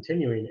it not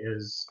continuing,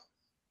 is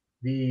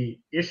the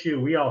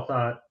issue we all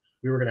thought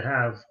we were going to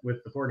have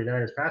with the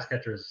 49ers pass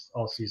catchers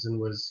all season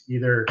was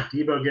either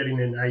Deebo getting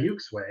in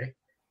Ayuk's way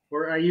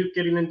or Ayuk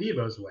getting in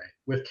Deebo's way,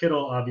 with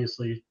Kittle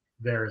obviously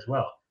there as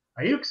well.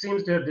 Ayuk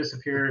seems to have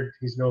disappeared.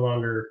 He's no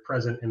longer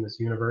present in this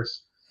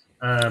universe.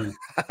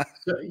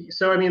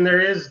 So I mean,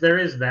 there is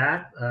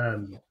that.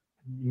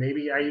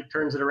 Maybe Ayuk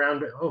turns it around,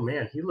 but oh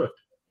man, he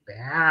looked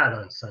bad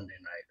on Sunday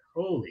night.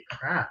 Holy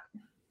crap.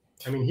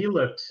 I mean, he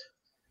looked.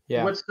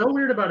 Yeah. What's so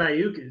weird about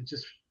Ayuk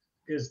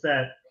is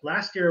that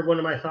last year, one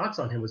of my thoughts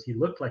on him was he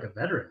looked like a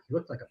veteran. He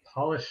looked like a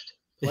polished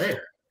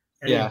player,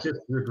 and he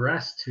just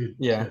regressed to.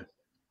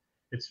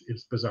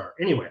 It's bizarre.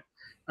 Anyway,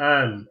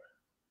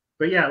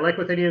 but yeah, like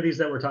with any of these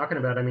that we're talking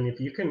about, I mean, if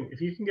you can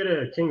get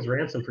a king's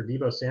ransom for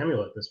Deebo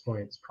Samuel at this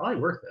point, it's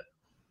probably worth it.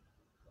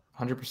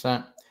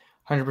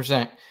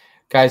 100%.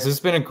 Guys, this has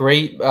been a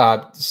great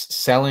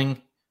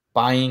selling,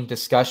 buying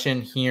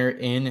discussion here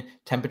in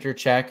Temperature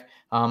Check.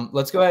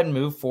 Let's go ahead and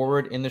move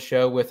forward in the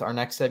show with our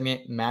next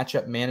segment,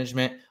 Matchup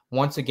Management,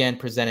 once again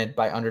presented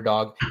by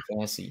Underdog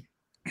Fantasy.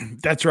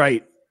 That's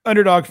right.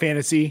 Underdog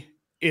Fantasy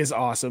is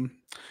awesome.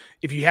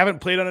 If you haven't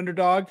played on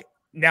Underdog,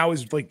 now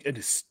is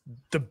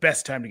the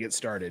best time to get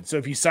started. So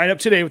if you sign up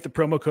today with the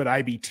promo code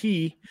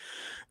IBT,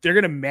 they're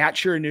going to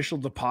match your initial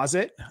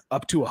deposit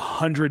up to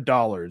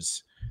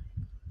 $100.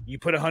 You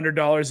put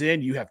 $100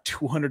 in, you have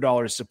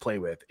 $200 to play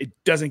with. It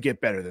doesn't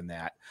get better than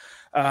that.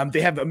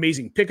 They have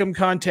amazing pick'em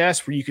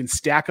contests where you can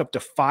stack up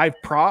to 5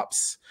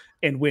 props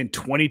and win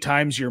 20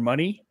 times your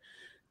money.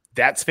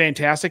 That's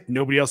fantastic.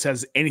 Nobody else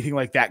has anything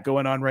like that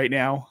going on right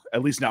now,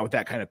 at least not with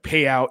that kind of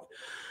payout.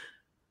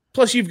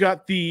 Plus, you've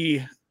got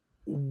the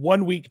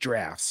 1-week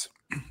drafts.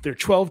 They're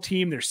 12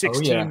 team, they're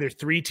 6 team, they're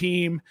 3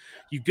 team.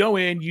 You go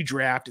in, you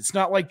draft. It's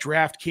not like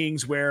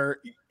DraftKings where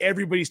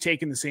everybody's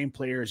taking the same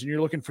players and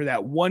you're looking for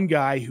that one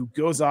guy who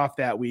goes off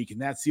that week,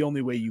 and that's the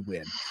only way you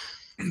win.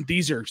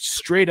 These are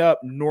straight up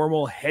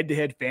normal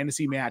head-to-head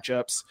fantasy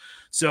matchups.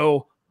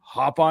 So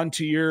hop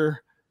onto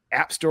your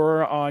app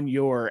store on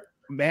your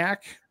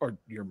Mac or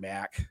your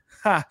Mac.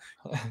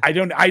 I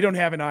don't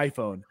have an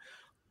iPhone.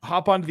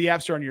 Hop onto the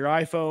app store on your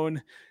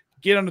iPhone.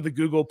 Get onto the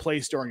Google Play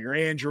Store on your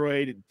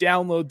Android,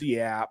 download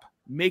the app,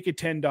 make a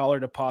 $10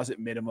 deposit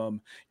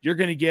minimum. You're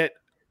going to get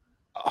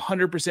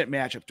 100%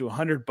 match up to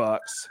 $100.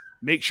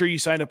 Make sure you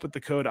sign up with the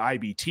code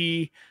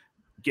IBT.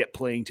 Get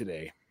playing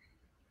today.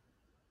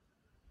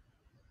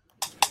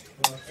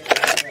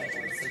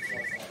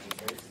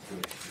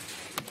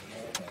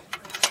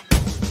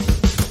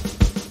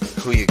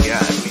 Who you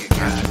got?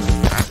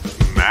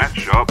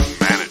 Matchup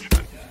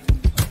management.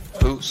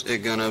 Who's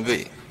it gonna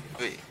be?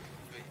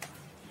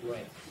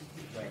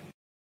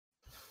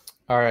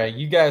 All right,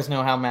 you guys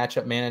know how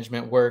matchup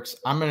management works.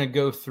 I'm going to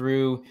go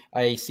through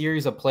a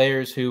series of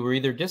players who were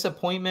either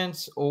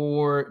disappointments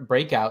or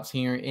breakouts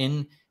here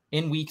in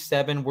week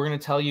 7. We're going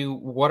to tell you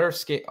what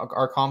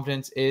our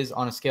confidence is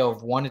on a scale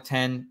of 1 to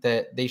 10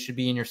 that they should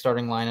be in your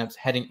starting lineups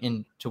heading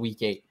into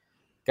week 8.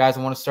 Guys,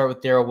 I want to start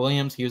with Darrell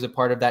Williams. He was a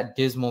part of that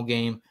dismal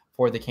game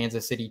for the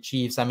Kansas City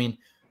Chiefs. I mean,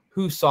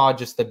 who saw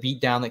just the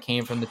beatdown that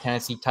came from the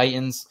Tennessee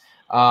Titans?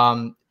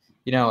 I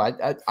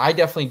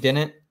definitely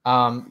didn't.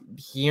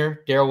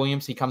 Here, Darrell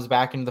Williams, he comes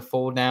back into the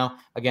fold now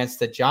against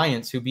the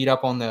Giants, who beat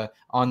up on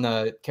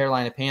the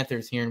Carolina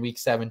Panthers here in week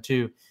 7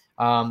 too.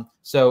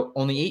 So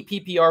only 8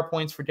 PPR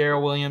points for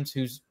Darrell Williams,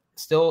 who's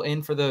still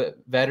in for the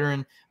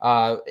veteran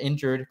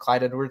injured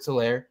Clyde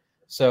Edwards-Helaire.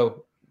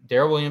 So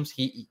Darrell Williams,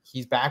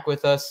 he's back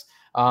with us.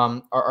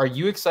 Are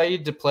you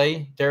excited to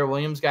play Darrell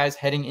Williams, guys,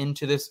 heading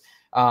into this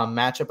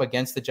matchup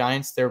against the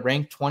Giants? They're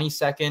ranked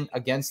 22nd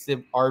against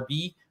the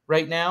RB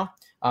right now.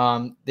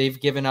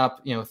 They've given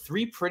up,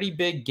 3 pretty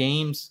big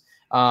games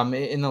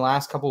in the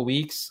last couple of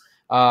weeks.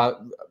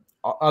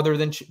 Other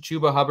than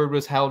Chuba Hubbard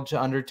was held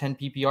to under 10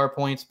 PPR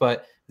points,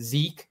 but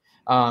Zeke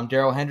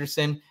Darrell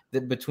Henderson.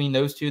 Between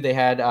those two, they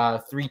had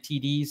 3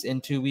 TDs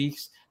in 2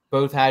 weeks.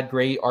 Both had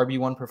great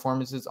RB1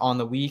 performances on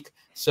the week.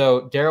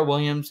 So Darrell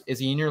Williams, is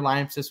he in your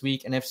lineups this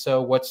week? And if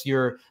so, what's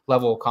your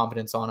level of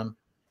confidence on him?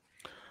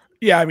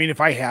 Yeah, I mean,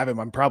 if I have him,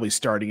 I'm probably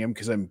starting him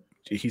because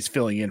he's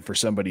filling in for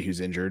somebody who's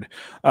injured.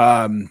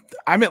 I'm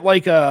at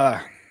like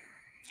a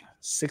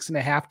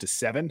 6.5 to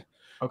 7,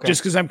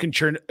 just because I'm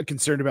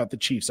concerned about the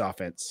Chiefs'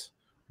 offense.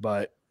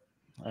 But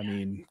I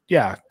mean,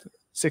 yeah,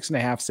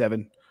 6.5,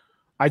 7.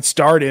 I'd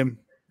start him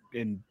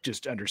and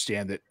just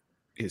understand that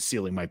his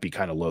ceiling might be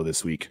kind of low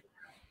this week.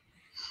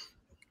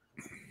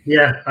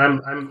 Yeah,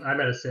 I'm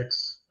at a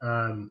 6.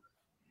 I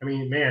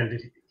mean, man,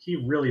 he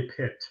really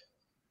picked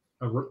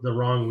the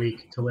wrong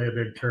week to lay a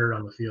big turd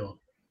on the field.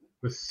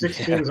 With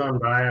 6 teams on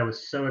bye, I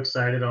was so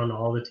excited on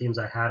all the teams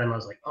I had him. I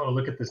was like, oh,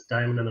 look at this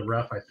diamond in the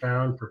rough I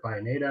found for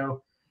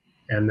Bionado,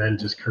 and then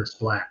just cursed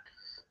black.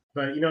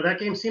 But, that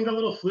game seemed a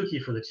little fluky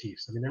for the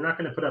Chiefs. I mean, they're not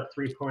going to put up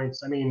 3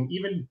 points. I mean,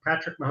 even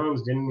Patrick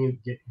Mahomes didn't even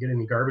get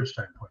any garbage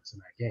time points in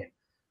that game.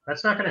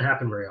 That's not going to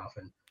happen very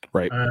often.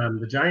 Right.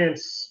 The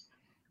Giants,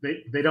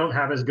 they don't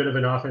have as good of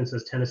an offense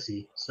as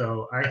Tennessee.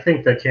 So I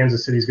think that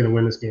Kansas City is going to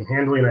win this game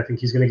handily, and I think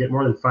he's going to get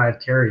more than 5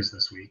 carries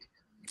this week.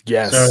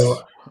 Yes.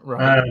 So,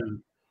 right.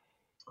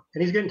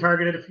 And he's getting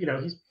targeted.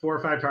 He's 4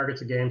 or 5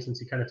 targets a game since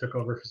he kind of took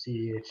over for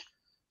CEH.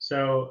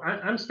 So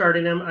I'm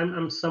starting him.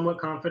 I'm somewhat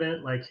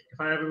confident. Like if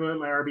I have him at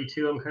my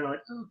RB2, I'm kind of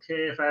like,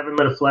 okay. If I have him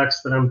at a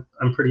flex, then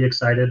I'm pretty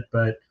excited.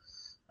 But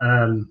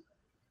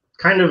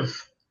kind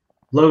of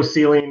low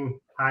ceiling,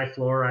 high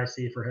floor I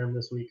see for him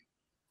this week.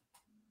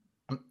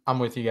 I'm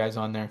with you guys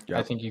on there. Yep.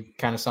 I think you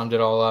kind of summed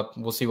it all up.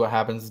 We'll see what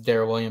happens.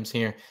 Darrell Williams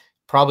here.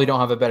 Probably don't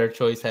have a better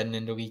choice heading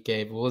into week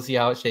 8, but we'll see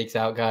how it shakes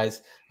out,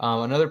 guys.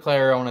 Another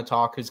player I want to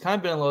talk who's kind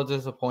of been a little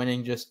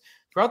disappointing just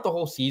throughout the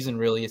whole season,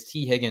 really, is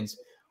T. Higgins.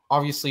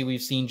 Obviously,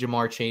 we've seen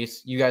Jamar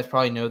Chase. You guys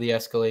probably know the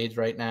escalades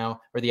right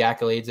now, or the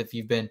accolades if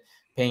you've been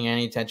paying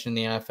any attention in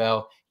the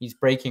NFL. He's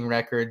breaking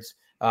records,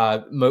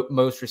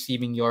 most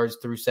receiving yards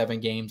through 7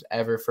 games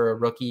ever for a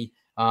rookie.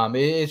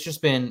 It's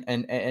just been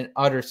an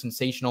utter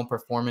sensational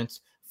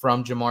performance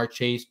from Jamar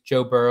Chase.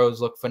 Joe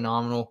Burrows looked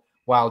phenomenal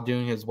while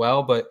doing as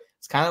well, but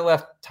it's kind of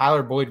left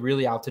Tyler Boyd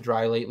really out to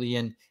dry lately.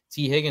 And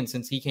T. Higgins,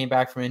 since he came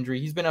back from injury,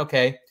 he's been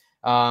okay.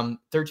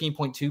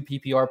 13.2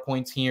 PPR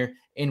points here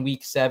in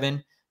week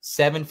 7,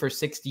 7 for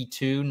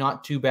 62,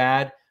 not too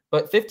bad,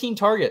 but 15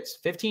 targets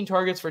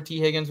for T.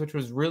 Higgins, which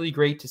was really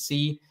great to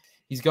see.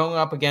 He's going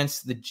up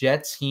against the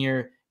Jets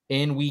here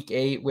in week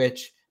 8,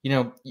 which,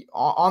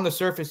 on the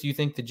surface, you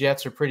think the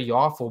Jets are pretty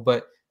awful,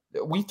 but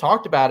we've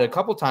talked about it a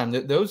couple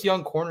times. Those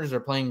young corners are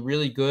playing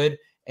really good,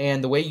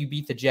 and the way you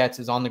beat the Jets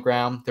is on the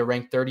ground. They're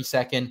ranked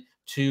 32nd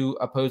to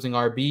opposing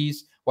RBs,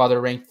 while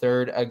they're ranked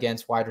 3rd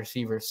against wide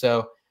receivers.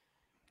 So,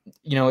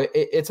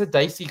 it's a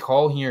dicey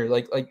call here.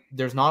 Like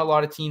there's not a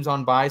lot of teams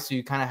on bye, so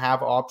you kind of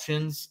have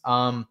options.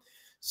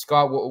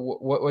 Scott,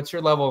 what's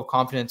your level of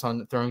confidence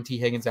on throwing T.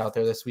 Higgins out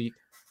there this week?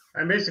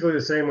 I'm basically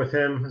the same with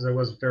him as I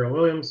was with Darrell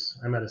Williams.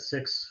 I'm at a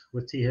 6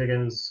 with T.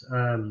 Higgins.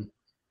 And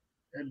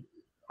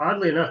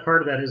oddly enough,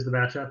 part of that is the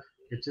matchup.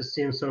 It just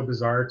seems so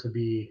bizarre to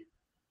be,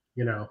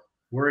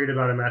 worried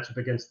about a matchup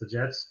against the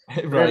Jets.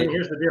 Right. I mean,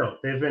 here's the deal.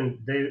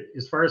 They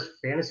as far as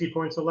fantasy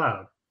points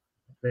allowed,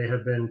 they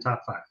have been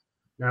top 5.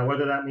 Now,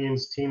 whether that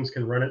means teams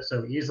can run it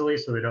so easily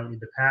so they don't need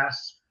to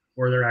pass,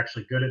 or they're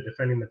actually good at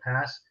defending the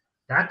pass,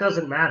 that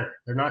doesn't matter.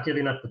 They're not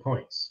giving up the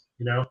points,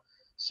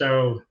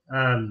 So,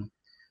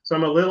 so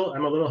I'm a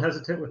little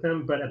hesitant with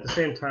him, but at the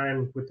same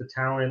time, with the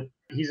talent,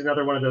 he's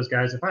another one of those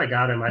guys. If I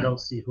got him, I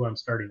don't see who I'm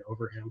starting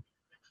over him.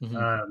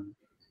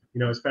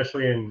 Mm-hmm.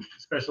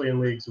 Especially in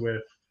leagues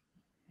with,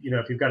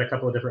 if you've got a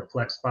couple of different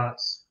flex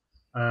spots,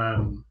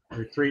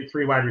 or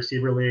three wide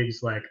receiver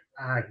leagues, like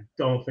I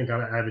don't think I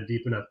have a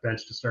deep enough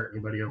bench to start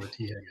anybody over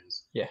T.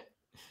 Higgins. Yeah,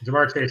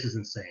 Jamar Chase is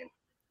insane.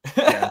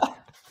 Yeah,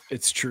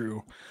 it's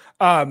true.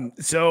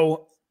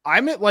 So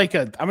I'm at I'm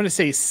going to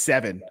say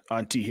 7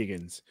 on T.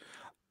 Higgins.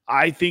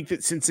 I think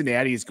that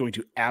Cincinnati is going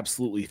to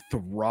absolutely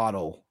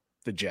throttle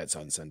the Jets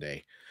on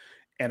Sunday.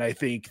 And I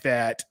think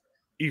that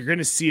you're going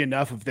to see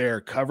enough of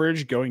their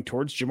coverage going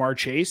towards Jamar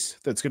Chase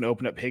that's going to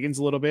open up Higgins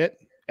a little bit,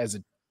 as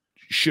it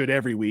should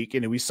every week.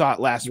 And we saw it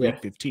last week,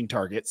 15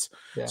 targets.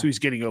 Yeah. So he's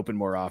getting open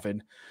more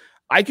often.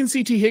 I can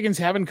see T. Higgins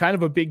having kind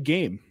of a big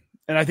game.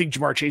 And I think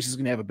Jamar Chase is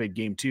going to have a big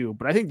game too.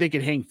 But I think they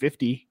could hang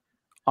 50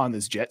 on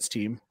this Jets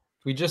team.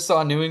 We just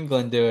saw New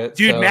England do it.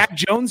 Dude, so. Mac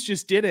Jones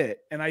just did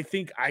it. And I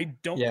think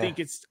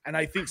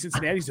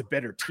Cincinnati's a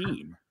better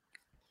team.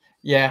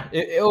 Yeah,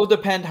 it will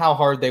depend how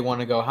hard they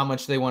want to go, how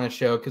much they want to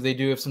show, because they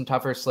do have some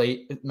tougher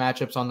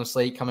matchups on the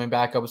slate coming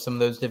back up with some of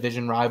those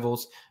division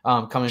rivals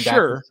coming back.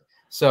 Sure.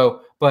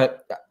 So,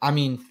 but I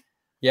mean,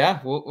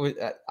 yeah.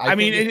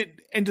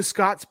 And to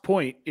Scott's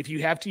point, if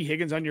you have T.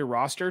 Higgins on your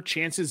roster,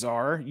 chances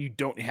are you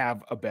don't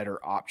have a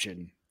better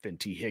option than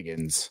T.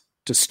 Higgins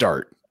to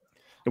start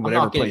in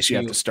whatever place you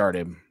have to start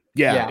him.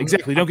 Yeah,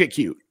 exactly. Don't get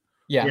cute.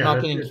 Yeah, I'm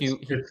not getting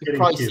cute.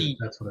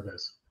 That's what it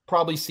is.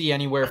 Probably see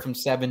anywhere from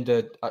 7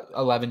 to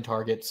 11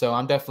 targets. So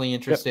I'm definitely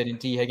interested in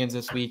T. Higgins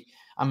this week.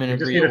 I'm in You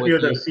just need agreement a few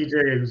with of you.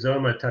 those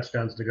CJ Uzoma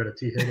touchdowns to go to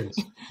T. Higgins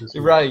this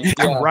week. Right.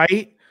 Yeah.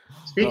 Right.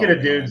 Speaking Oh,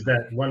 of dudes man.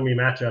 that won me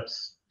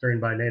matchups during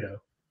by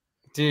NATO.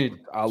 Dude,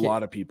 A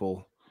lot of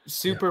people.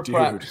 super Dude.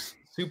 proud.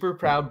 Super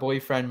proud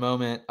boyfriend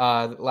moment.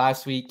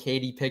 Last week,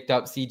 Katie picked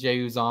up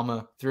CJ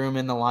Uzama, threw him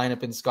in the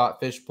lineup, and Scott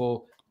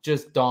Fishbowl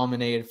just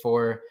dominated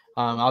for her.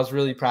 I was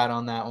really proud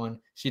on that one.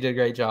 She did a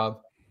great job.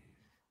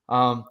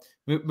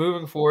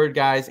 Moving forward,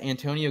 guys,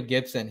 Antonio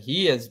Gibson,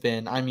 he has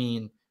been, I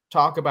mean,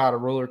 talk about a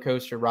roller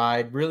coaster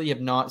ride. Really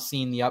have not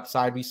seen the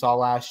upside we saw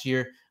last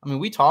year. I mean,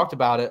 we talked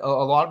about it. A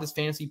lot of his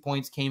fantasy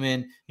points came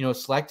in,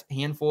 select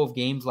handful of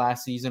games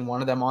last season,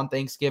 one of them on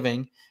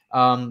Thanksgiving.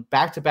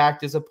 Back-to-back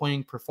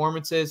disappointing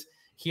performances.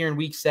 Here in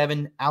week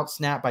 7,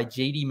 outsnapped by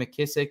J.D.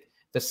 McKissick,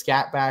 the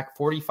scat back,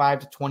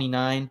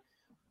 45-29.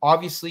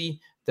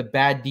 Obviously, the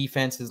bad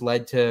defense has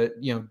led to,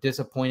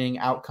 disappointing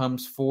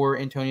outcomes for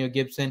Antonio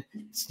Gibson,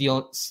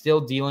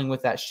 still dealing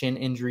with that shin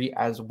injury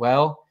as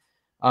well.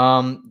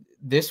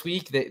 This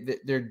week,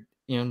 they're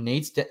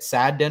Nate's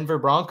sad Denver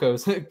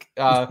Broncos.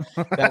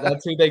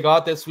 That's who they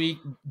got this week.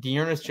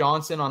 Dearness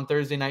Johnson on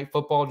Thursday Night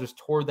Football just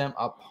tore them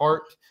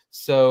apart.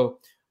 So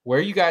where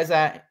are you guys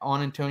at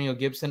on Antonio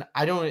Gibson?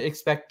 I don't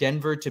expect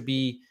Denver to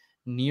be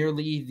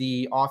nearly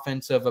the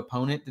offensive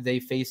opponent that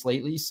they faced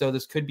lately. So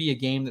this could be a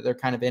game that they're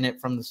kind of in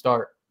it from the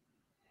start.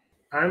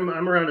 I'm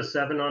around a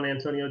 7 on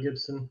Antonio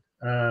Gibson.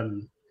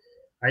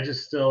 I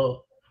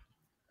still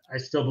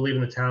believe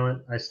in the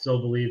talent. I still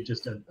believe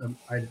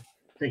I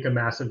think a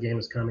massive game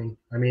is coming.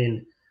 I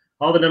mean,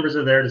 all the numbers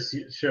are there to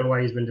show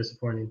why he's been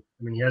disappointing.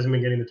 I mean, he hasn't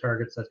been getting the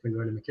targets. That's been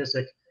going to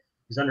McKissick.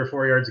 He's under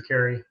 4 yards a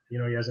carry. He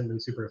hasn't been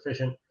super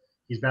efficient.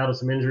 He's battled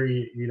some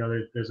injury.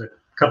 There's a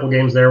couple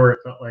games there where it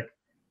felt like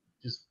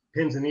just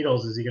pins and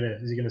needles. Is he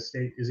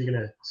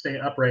gonna stay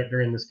upright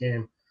during this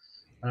game?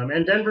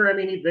 And Denver, I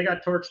mean, they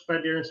got torched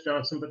by Dearness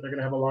Johnson, but they're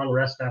gonna have a long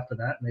rest after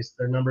that. And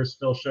their numbers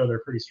still show they're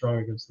pretty strong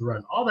against the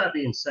run. All that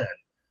being said,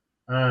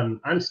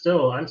 I'm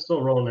still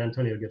rolling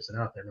Antonio Gibson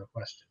out there, no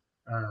question.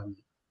 I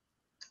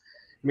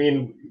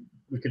mean,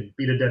 we could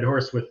beat a dead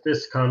horse with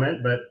this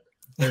comment, but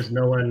there's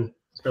no one,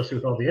 especially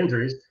with all the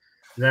injuries,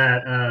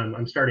 that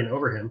I'm starting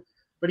over him.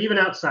 But even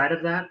outside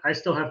of that, I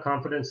still have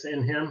confidence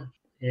in him.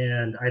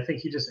 And I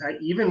think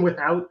even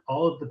without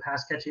all of the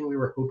pass catching we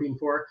were hoping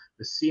for,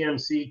 the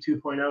CMC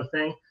 2.0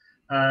 thing,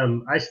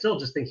 I still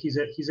just think he's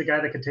a guy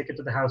that could take it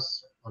to the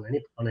house on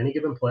any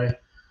given play.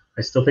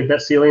 I still think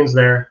that ceiling's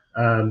there.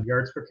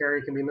 Yards per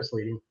carry can be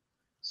misleading.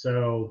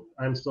 So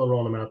I'm still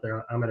rolling him out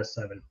there. I'm at a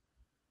 7.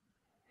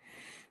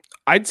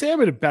 I'd say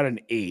I'm at about an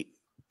 8,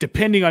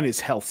 depending on his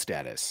health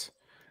status.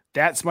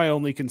 That's my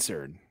only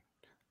concern.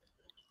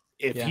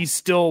 If he's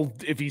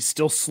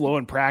still slow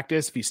in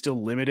practice, if he's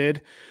still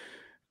limited,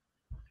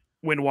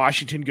 when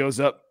Washington goes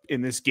up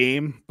in this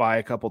game by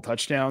a couple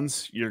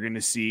touchdowns, you're going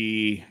to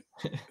see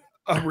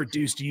a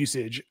reduced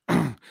usage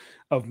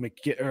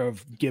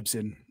of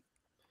Gibson.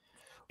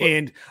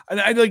 And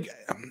I like,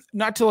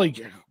 not to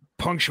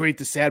punctuate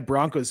the sad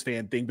Broncos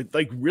fan thing,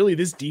 but really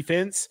this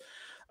defense,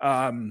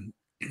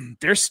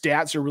 their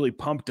stats are really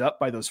pumped up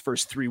by those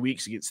first 3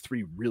 weeks against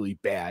 3 really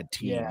bad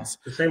teams. Yeah.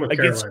 The same with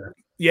Carolina.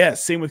 Yeah,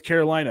 same with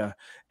Carolina.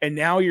 And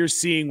now you're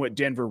seeing what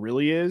Denver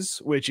really is,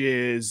 which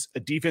is a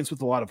defense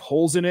with a lot of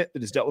holes in it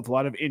that has dealt with a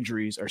lot of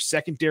injuries. Our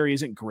secondary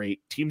isn't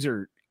great. Teams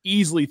are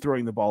easily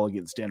throwing the ball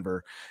against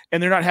Denver,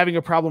 and they're not having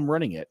a problem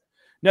running it.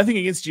 Nothing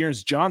against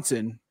Dearness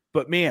Johnson,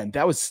 but man,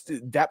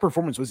 that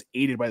performance was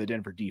aided by the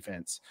Denver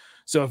defense.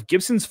 So if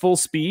Gibson's full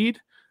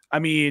speed, I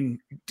mean,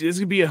 this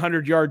could be a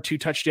 100-yard,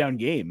 2-touchdown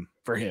game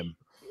for him.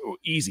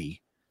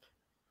 Easy.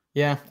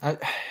 Yeah.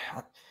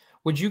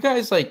 Would you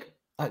guys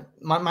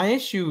my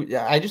issue,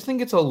 I just think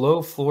it's a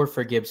low floor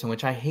for Gibson,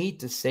 which I hate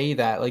to say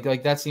that.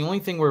 Like that's the only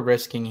thing we're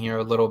risking here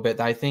a little bit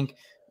that I think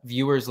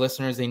viewers,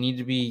 listeners, they need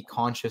to be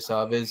conscious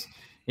of is,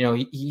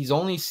 he's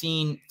only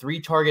seen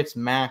 3 targets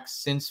max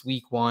since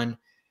week 1.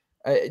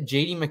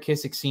 J.D.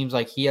 McKissick seems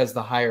like he has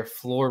the higher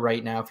floor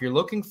right now. If you're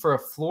looking for a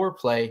floor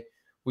play,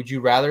 would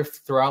you rather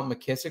throw out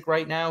McKissick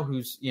right now,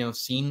 who's,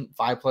 seen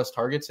 5+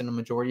 targets in a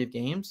majority of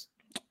games?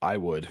 I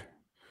would,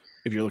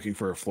 if you're looking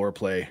for a floor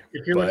play.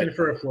 If you're looking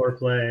for a floor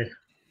play,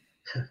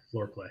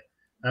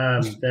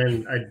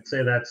 then I'd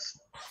say that's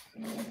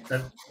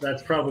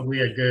probably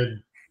a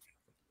good,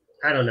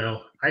 I don't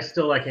know. I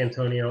still like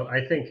Antonio.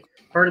 I think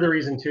part of the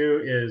reason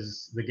too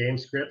is the game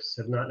scripts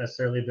have not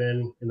necessarily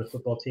been in the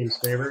football team's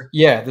favor.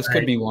 Yeah, this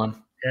could be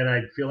one. And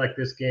I feel like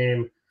this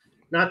game,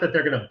 not that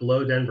they're going to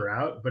blow Denver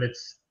out, but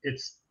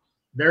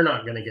they're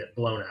not going to get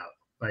blown out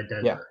by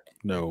Denver. Yeah.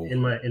 No. In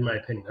my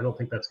opinion, I don't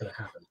think that's going to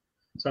happen.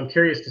 So I'm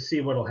curious to see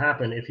what will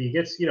happen if he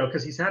gets,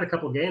 because he's had a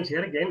couple games. He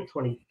had a game of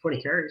 20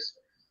 carries.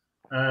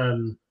 I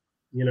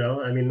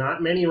mean,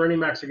 not many running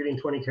backs are getting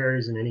 20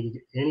 carries in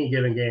any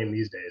given game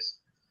these days.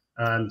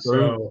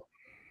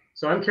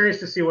 So I'm curious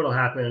to see what will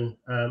happen.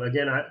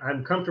 Again,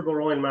 I'm comfortable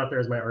rolling him out there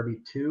as my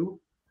RB2.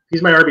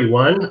 He's my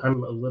RB1.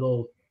 I'm a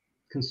little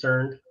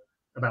concerned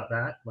about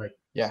that.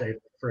 Say,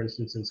 for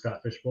instance, in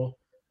Scott Fishbowl,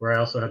 where I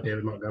also have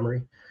David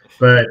Montgomery.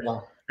 But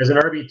as an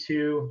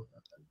RB2,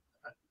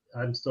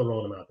 I'm still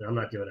rolling him out there. I'm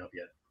not giving up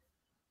yet.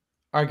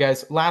 All right,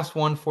 guys. Last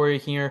one for you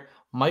here.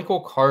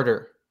 Michael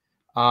Carter.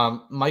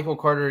 Michael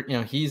Carter,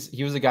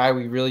 he was a guy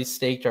we really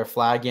staked our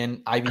flag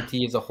in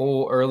IBT as a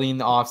whole early in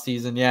the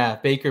offseason. Yeah,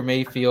 Baker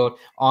Mayfield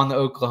on the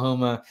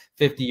Oklahoma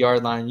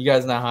 50-yard line. You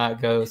guys know how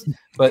it goes.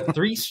 But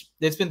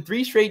it's been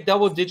 3 straight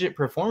double-digit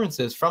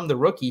performances from the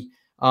rookie.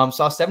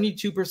 Saw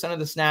 72% of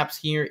the snaps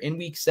here in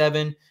week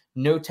 7.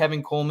 No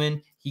Tevin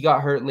Coleman. He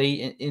got hurt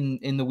late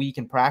in the week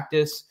in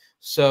practice.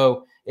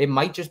 So it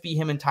might just be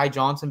him and Ty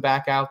Johnson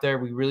back out there.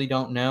 We really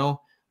don't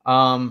know.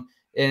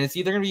 And it's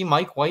either going to be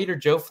Mike White or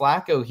Joe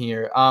Flacco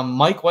here.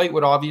 Mike White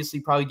would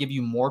obviously probably give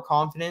you more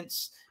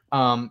confidence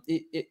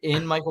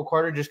in Michael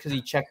Carter just because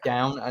he checked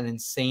down an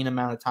insane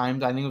amount of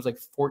times. I think it was like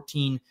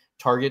 14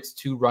 targets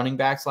to running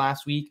backs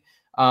last week.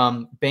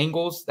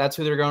 Bengals, that's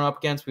who they're going up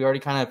against. We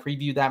already kind of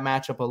previewed that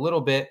matchup a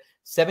little bit.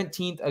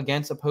 17th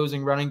against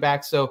opposing running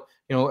backs. So,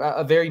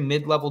 a very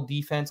mid-level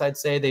defense, I'd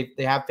say.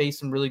 They have faced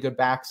some really good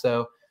backs.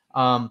 So,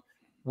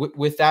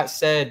 with that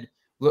said,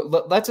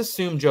 let's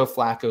assume Joe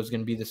Flacco is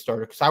going to be the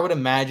starter, because I would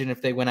imagine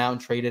if they went out and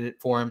traded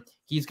it for him,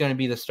 he's going to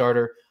be the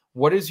starter.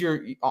 What is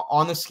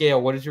on the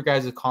scale, what is your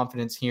guys'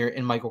 confidence here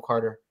in Michael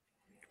Carter?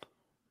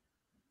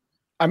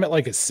 I'm at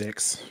like a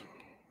 6.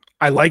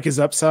 I like his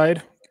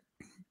upside,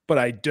 but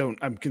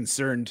I'm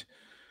concerned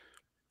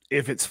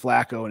if it's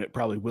Flacco, and it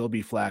probably will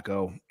be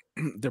Flacco.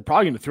 They're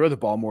probably going to throw the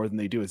ball more than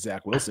they do with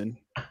Zach Wilson.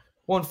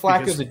 Well, and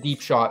Flacco's a deep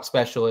shot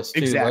specialist,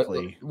 too.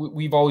 Exactly.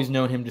 We've always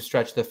known him to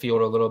stretch the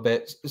field a little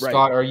bit. Scott,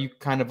 Right. Are you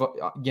kind of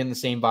getting the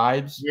same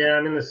vibes? Yeah,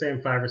 I'm in the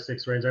same 5 or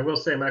 6 range. I will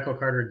say Michael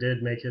Carter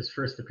did make his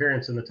first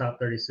appearance in the top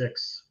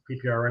 36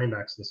 PPR running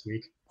backs this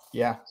week.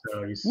 Yeah.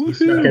 So he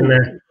snuck in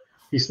there.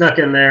 He snuck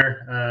in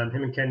there.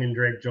 Him and Kenyon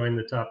Drake joined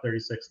the top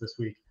 36 this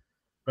week.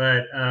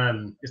 But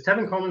is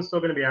Tevin Coleman still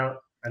going to be out?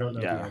 I don't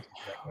know. Yeah.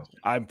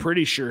 I'm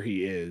pretty sure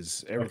he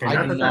is. Okay, I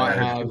not do that not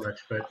matters have- too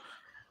much, but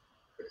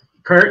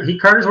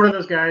Carter's one of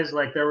those guys.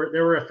 Like there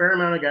were a fair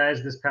amount of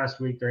guys this past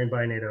week during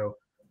Binado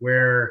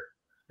where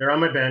they're on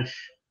my bench.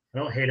 I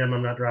don't hate him.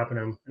 I'm not dropping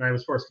him, and I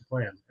was forced to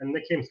play him, and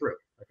they came through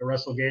like a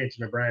Russell Gage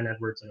and a Brian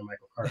Edwards and a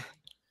Michael Carter.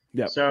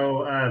 Yep.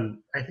 So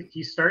I think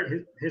his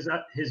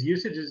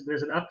usage is,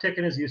 there's an uptick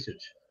in his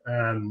usage,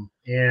 and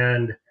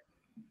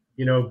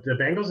the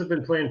Bengals have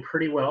been playing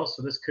pretty well,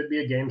 so this could be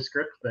a game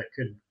script that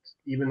could,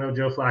 even though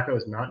Joe Flacco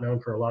is not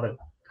known for a lot of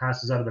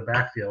passes out of the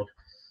backfield,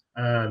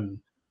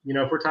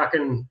 if we're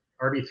talking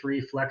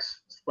RB3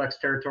 flex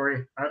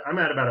territory, I'm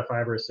at about a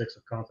 5 or a 6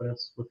 of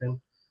confidence with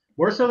him,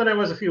 more so than I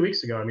was a few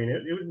weeks ago. I mean,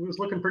 it was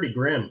looking pretty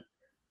grim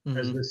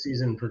as this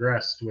season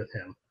progressed with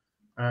him,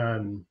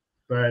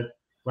 but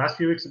last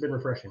few weeks have been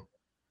refreshing.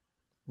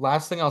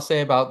 Last thing I'll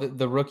say about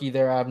the rookie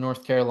there out of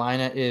North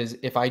Carolina is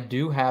if I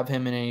do have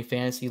him in any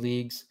fantasy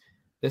leagues,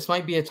 this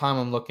might be a time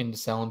I'm looking to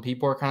sell him.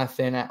 People are kind of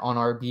thin on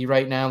RB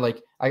right now.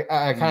 Like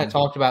I kind of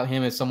talked about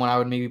him as someone I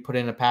would maybe put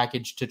in a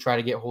package to try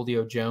to get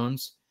Julio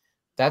Jones.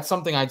 That's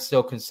something I'd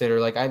still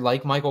consider. Like I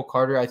like Michael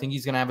Carter. I think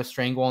he's going to have a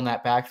strangle in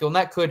that backfield. And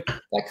that could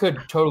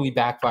totally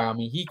backfire on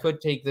me. He could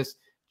take this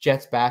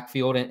Jets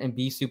backfield and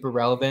be super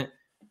relevant.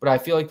 But I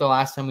feel like the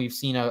last time we've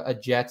seen a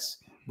Jets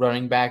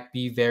running back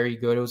be very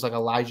good, it was like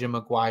Elijah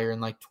McGuire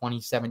in like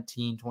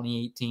 2017,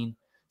 2018.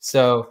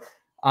 So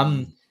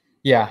I'm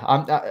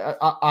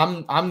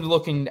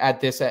looking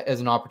at this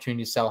as an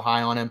opportunity to sell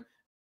high on him.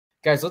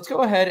 Guys, let's go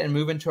ahead and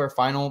move into our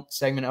final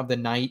segment of the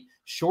night.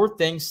 Sure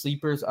Thing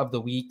Sleepers of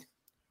the Week.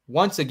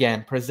 Once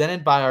again,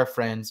 presented by our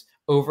friends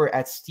over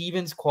at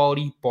Stevens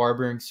Quality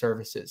Barbering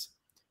Services.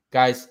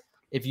 Guys,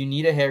 if you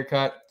need a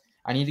haircut,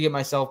 I need to get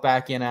myself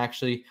back in,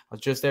 actually. I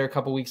was just there a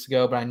couple weeks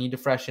ago, but I need to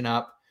freshen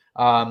up.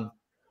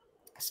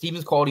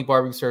 Stevens Quality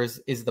Barbering Service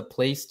is the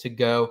place to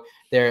go.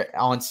 They're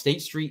on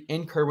State Street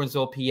in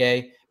Kerwinsville,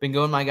 PA. Been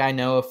going my guy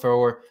Noah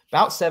for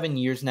about 7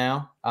 years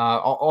now.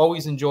 I'll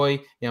always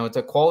enjoy, it's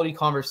a quality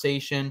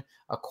conversation,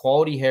 a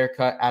quality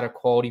haircut at a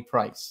quality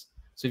price.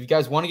 So if you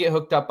guys want to get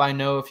hooked up by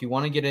Noah, if you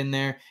want to get in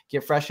there,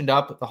 get freshened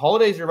up, the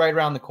holidays are right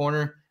around the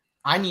corner.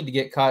 I need to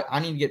get cut.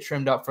 I need to get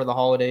trimmed up for the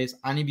holidays.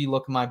 I need to be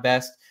looking my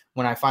best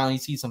when I finally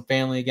see some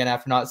family again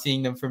after not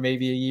seeing them for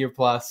maybe a year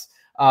plus.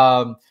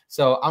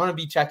 So I'm going to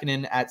be checking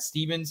in at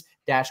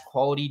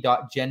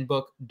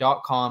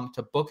stevens-quality.genbook.com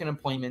to book an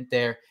appointment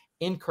there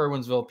in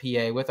Kerwinsville,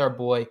 PA with our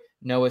boy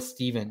Noah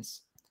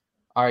Stevens.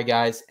 All right,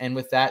 guys. And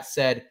with that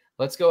said,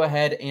 let's go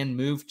ahead and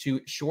move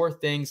to Sure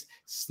Things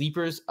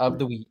Sleepers of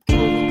the Week.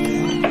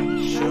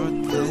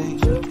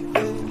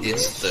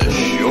 It's the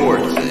Sure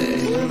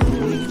Thing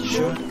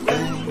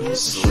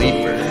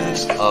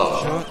Sleepers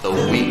of the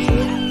Week.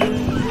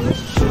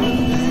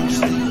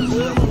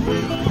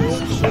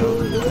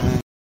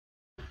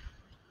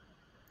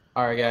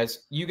 All right, guys.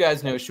 You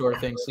guys know Sure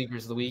Things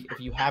Sleepers of the Week. If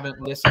you haven't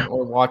listened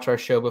or watched our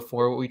show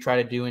before, what we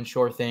try to do in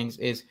Sure Things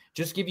is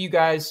just give you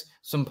guys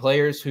some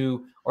players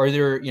who are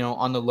either,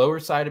 on the lower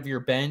side of your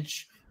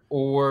bench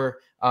or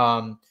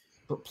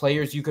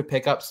players you could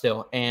pick up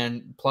still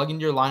and plug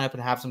into your lineup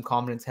and have some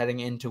confidence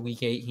heading into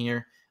Week 8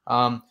 here.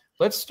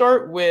 Let's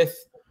start with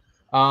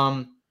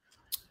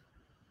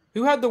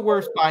Who had the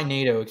worst by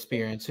NATO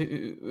experience?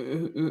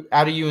 Who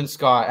out of you and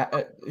Scott,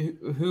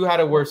 who had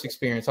a worse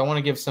experience? I want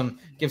to give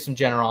some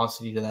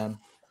generosity to them.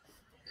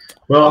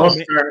 Well, Oh, I'll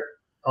man. start.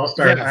 I'll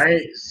start. Yeah.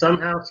 I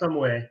somehow, some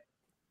way,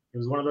 it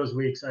was one of those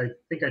weeks. I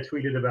think I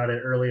tweeted about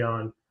it early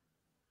on.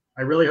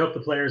 I really hope the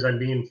players I'm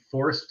being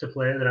forced to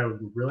play that I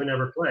would really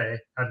never play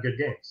have good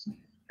games,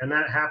 and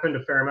that happened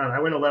a fair amount. I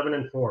went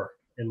 11-4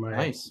 in my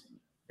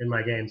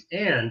games,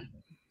 and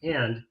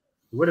it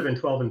would have been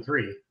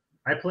 12-3.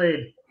 I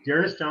played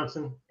Dearness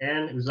Johnson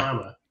and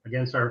Uzama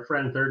against our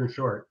friend Third and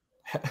Short,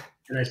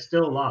 and I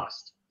still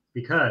lost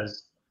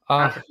because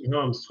Patrick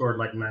Mahomes scored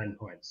like 9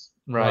 points.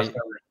 Right.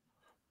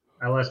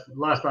 I lost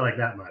by like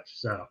that much.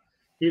 So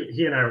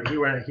he and I were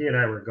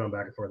going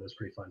back and forth. It was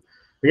pretty fun.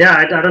 But yeah,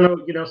 I don't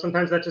know. You know,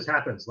 sometimes that just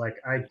happens. Like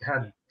I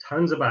had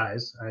tons of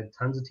buys. I had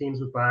tons of teams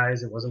with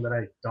buys. It wasn't that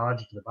I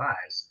dodged the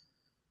buys.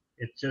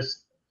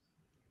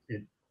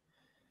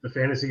 The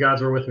fantasy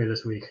gods were with me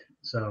this week.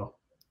 So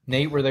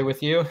Nate, were they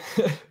with you?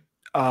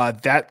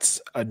 That's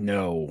a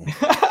no.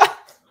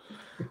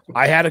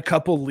 I had a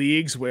couple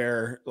leagues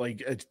where,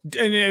 like,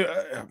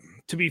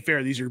 to be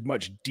fair, these are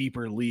much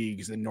deeper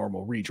leagues than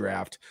normal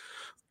redraft,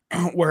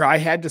 where I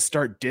had to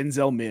start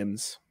Denzel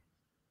Mims.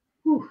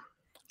 Whew.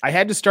 I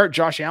had to start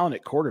Josh Allen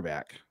at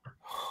quarterback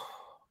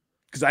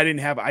because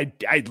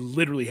I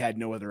literally had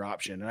no other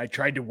option. And I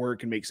tried to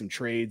work and make some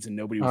trades and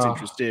nobody was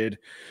interested.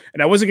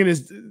 And I wasn't going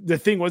to, the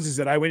thing was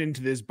that I went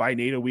into this by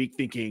NATO week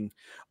thinking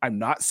I'm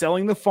not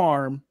selling the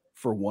farm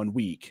for 1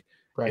 week.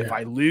 Right. If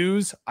I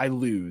lose, I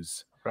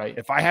lose. Right.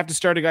 If I have to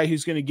start a guy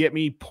who's going to get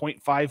me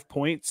 0.5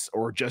 points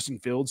or Justin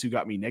Fields who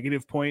got me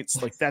negative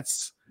points, like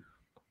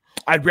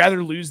I'd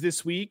rather lose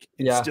this week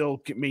and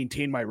still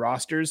maintain my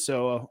rosters.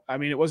 So, I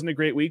mean, it wasn't a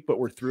great week, but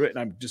we're through it and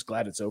I'm just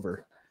glad it's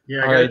over.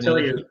 Yeah, I got to tell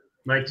you,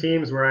 my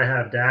teams where I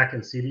have Dak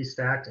and CD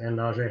stacked and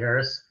Najee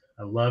Harris,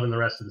 I love in the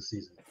rest of the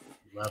season.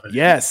 Love it.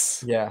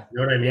 Yes. Yeah. You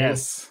know what I mean?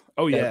 Yes.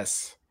 Oh,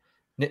 yes.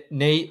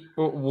 Nate,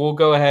 we'll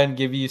go ahead and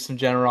give you some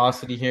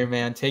generosity here,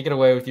 man. Take it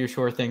away with your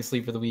sure thing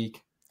sleep of the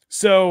week.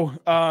 So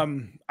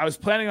I was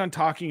planning on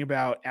talking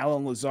about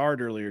Alan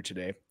Lazard earlier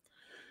today.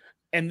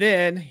 And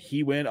then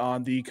he went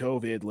on the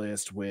COVID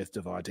list with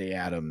Davante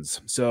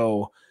Adams.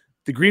 So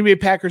the Green Bay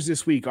Packers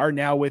this week are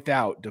now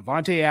without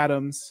Davante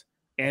Adams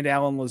and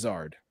Alan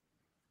Lazard.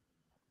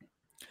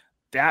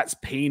 That's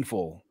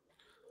painful.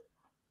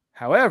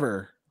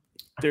 However,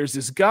 there's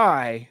this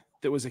guy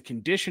that was a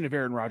condition of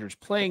Aaron Rodgers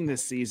playing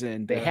this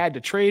season. They had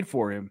to trade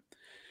for him.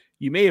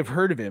 You may have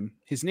heard of him.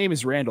 His name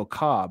is Randall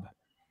Cobb.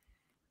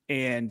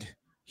 And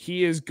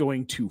he is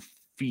going to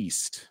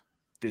feast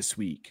this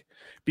week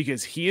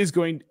because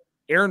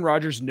Aaron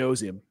Rodgers knows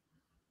him,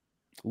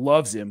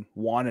 loves him,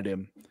 wanted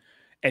him.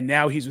 And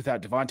now he's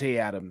without Davante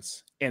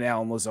Adams and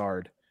Alan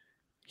Lazard.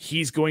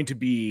 He's going to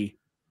be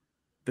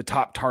the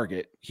top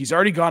target. He's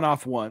already gone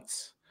off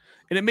once.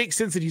 And it makes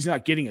sense that he's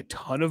not getting a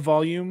ton of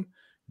volume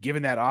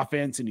given that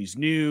offense, and he's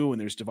new, and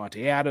there's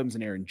Davante Adams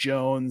and Aaron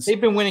Jones. They've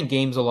been winning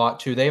games a lot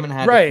too. They haven't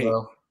had to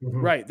throw.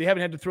 Right. They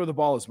haven't had to throw the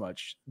ball as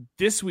much.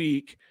 This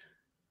week,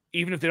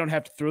 even if they don't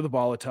have to throw the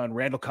ball a ton,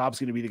 Randall Cobb's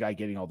going to be the guy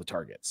getting all the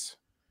targets.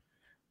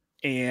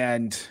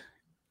 And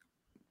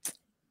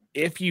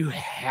if you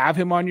have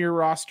him on your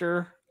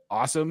roster,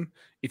 awesome.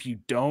 If you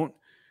don't,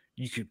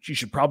 you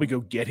should probably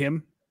go get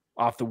him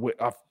off.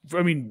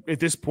 I mean,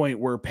 at this point,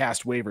 we're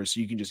past waivers,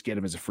 so you can just get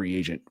him as a free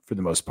agent for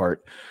the most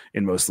part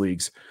in most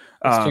leagues.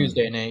 It's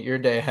Tuesday, Nate. You're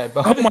a day ahead.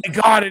 Oh my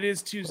God, it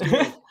is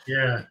Tuesday.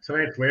 Yeah,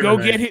 tonight's waiver Go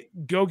night.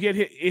 get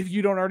him. If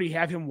you don't already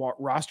have him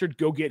rostered,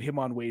 go get him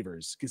on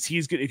waivers because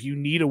he's good. If you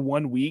need a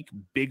 1 week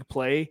big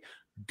play,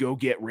 go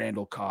get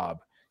Randall Cobb.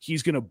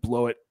 He's going to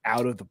blow it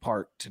out of the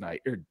park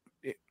tonight, or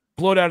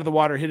blow it out of the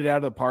water, hit it out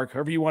of the park,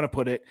 however you want to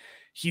put it.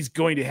 He's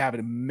going to have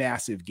a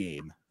massive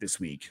game this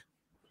week.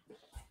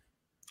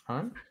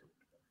 All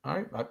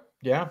right.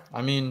 Yeah.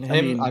 I mean,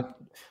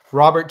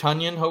 Robert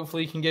Tonyan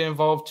hopefully can get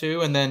involved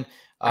too. And then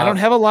I don't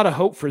have a lot of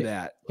hope for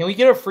that. Can we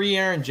get a free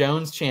Aaron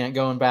Jones chant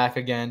going back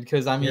again?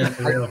 Because I mean,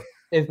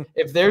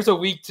 if there's a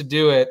week to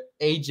do it,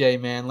 AJ,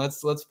 man,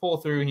 let's pull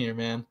through here,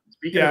 man.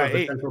 Speaking of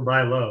a potential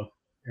buy low,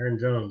 Aaron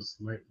Jones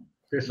might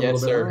fish a little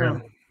bit for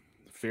him.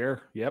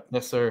 Fair. Yep.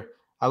 Yes, sir.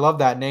 I love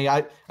that, Nate.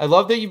 I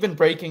love that you've been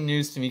breaking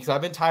news to me because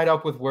I've been tied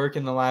up with work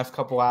in the last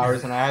couple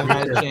hours and I haven't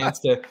had a chance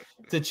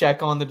to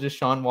check on the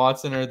Deshaun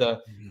Watson or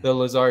the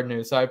Lazard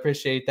news. So I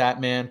appreciate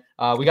that, man.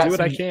 We got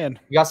We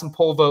got some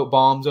poll vote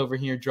bombs over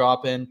here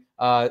dropping.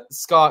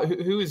 Scott,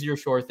 who is your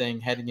sure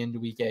thing heading into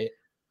week 8?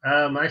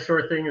 My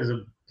sure thing is a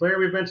player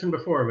we've mentioned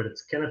before, but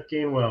it's Kenneth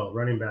Gainwell,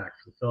 running back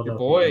for the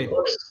Philadelphia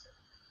Eagles.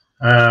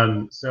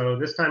 So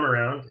this time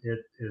around,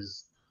 it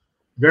is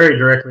very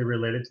directly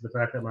related to the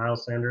fact that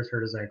Miles Sanders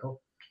hurt his ankle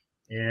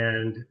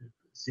and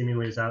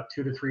seemingly is out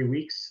 2 to 3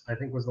 weeks, I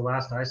think was the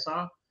last I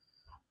saw.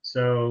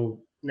 So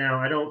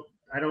now I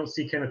don't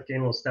see Kenneth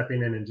Gainwell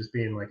stepping in and just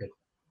being like a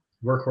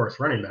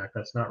workhorse running back.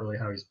 That's not really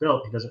how he's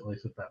built. He doesn't really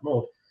fit that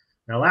mold.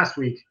 Now last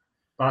week,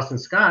 Boston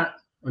Scott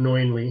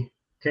annoyingly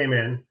came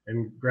in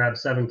and grabbed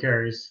 7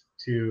 carries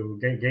to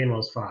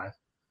Gainwell's 5.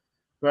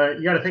 But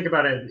you got to think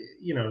about it.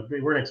 They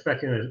weren't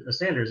expecting a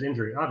Sanders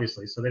injury,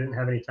 obviously, so they didn't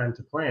have any time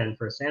to plan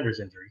for a Sanders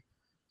injury.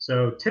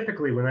 So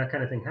typically, when that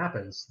kind of thing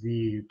happens,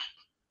 the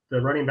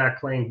running back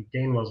playing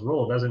Gainwell's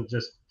role doesn't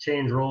just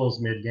change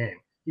roles mid-game.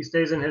 He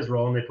stays in his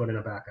role, and they put in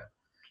a backup.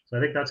 So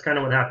I think that's kind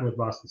of what happened with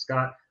Boston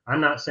Scott. I'm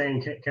not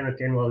saying Kenneth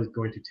Gainwell is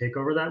going to take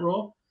over that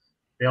role.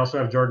 They also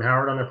have Jordan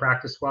Howard on their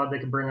practice squad they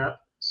can bring up.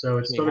 So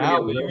it's still going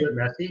to be a little bit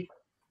messy.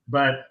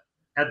 But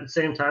at the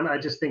same time, I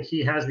just think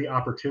he has the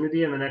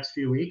opportunity in the next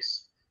few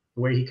weeks,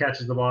 the way he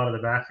catches the ball out of the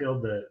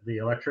backfield, the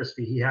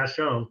electricity he has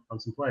shown on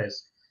some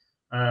plays,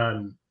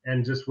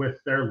 and just with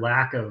their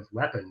lack of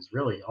weapons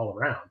really all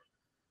around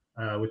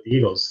with the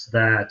Eagles,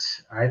 that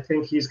I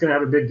think he's going to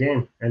have a big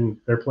game. And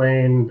they're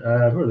playing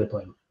who are they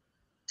playing?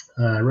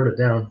 I wrote it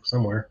down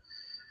somewhere.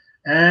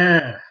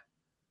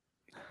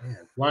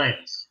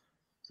 Lions.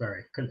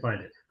 Sorry, couldn't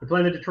find it. They're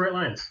playing the Detroit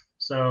Lions,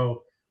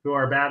 so who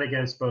are bad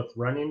against both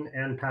running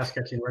and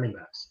pass-catching running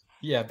backs.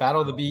 Yeah,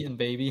 battle the beaten,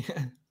 baby.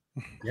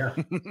 Yeah,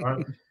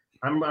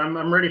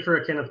 I'm ready for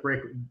a Kenneth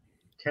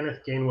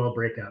Gainwell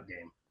breakout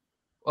game.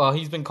 Well,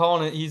 he's been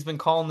calling it. He's been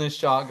calling this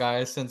shot,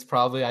 guys, since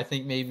probably I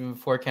think maybe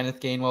before Kenneth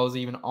Gainwell was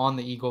even on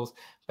the Eagles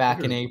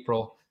back in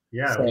April.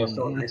 Yeah, so, when he was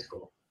still in high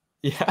school.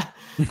 Yeah.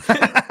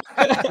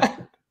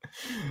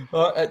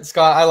 Well,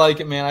 Scott, I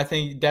like it, man. I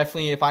think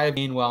definitely if I have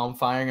Gainwell, I'm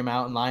firing him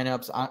out in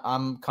lineups.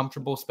 I'm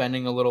comfortable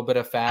spending a little bit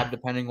of fab,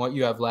 depending what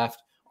you have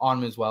left on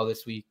him as well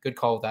this week. Good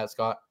call with that,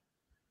 Scott.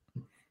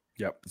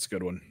 Yep, it's a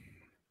good one.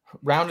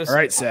 Round us. All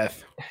right,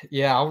 Seth.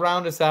 Yeah, I'll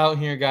round us out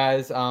here,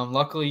 guys.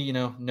 Luckily,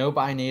 no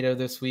bye NATO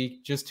this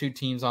week. Just 2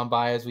 teams on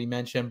bye, as we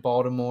mentioned,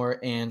 Baltimore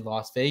and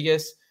Las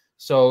Vegas.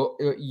 So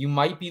you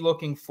might be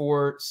looking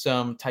for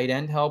some tight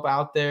end help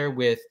out there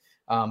with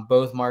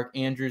both Mark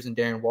Andrews and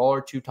Darren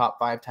Waller, 2 top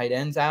 5 tight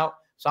ends out.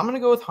 So I'm going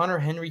to go with Hunter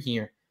Henry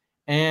here.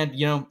 And,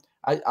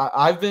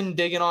 I've been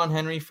digging on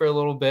Henry for a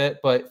little bit,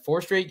 but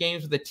 4 straight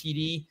games with a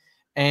TD.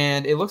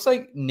 And it looks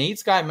like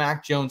Nate's guy,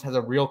 Mac Jones, has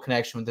a real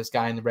connection with this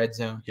guy in the red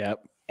zone.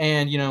 Yep.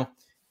 And,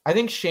 I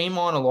think shame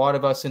on a lot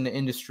of us in the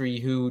industry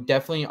who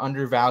definitely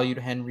undervalued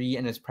Henry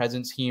and his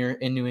presence here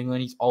in New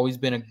England. He's always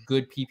been a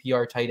good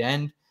PPR tight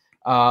end.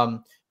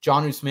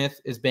 Jonnu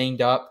Smith is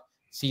banged up.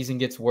 Season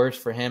gets worse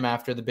for him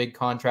after the big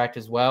contract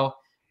as well.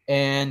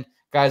 And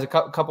guys, a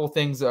couple of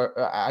things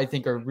I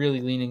think are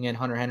really leaning in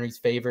Hunter Henry's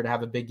favor to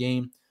have a big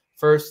game.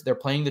 First, they're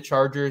playing the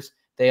Chargers.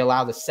 They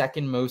allow the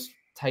second most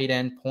tight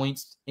end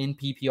points in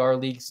PPR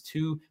leagues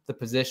to the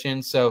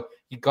position. So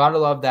you got to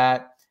love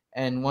that.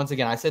 And once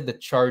again, I said the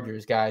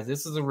Chargers, guys.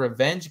 This is a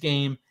revenge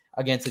game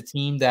against a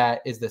team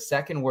that is the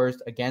second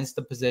worst against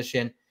the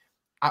position.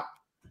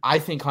 I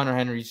think Hunter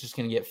Henry is just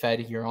going to get fed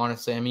here,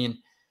 honestly. I mean,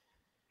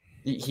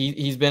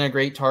 he's been a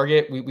great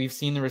target. We've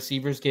seen the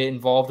receivers get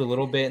involved a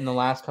little bit in the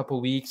last couple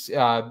of weeks.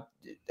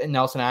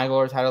 Nelson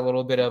Aguilar's had a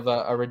little bit of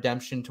a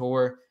redemption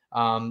tour.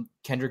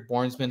 Kendrick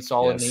Bourne's been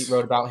solid. Yes. Nate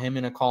wrote about him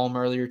in a column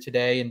earlier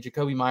today, and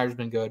Jacoby Meyer's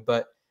been good.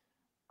 But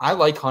I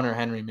like Hunter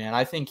Henry, man.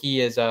 I think he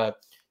is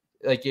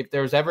if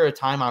there was ever a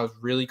time I was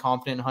really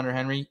confident in Hunter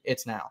Henry,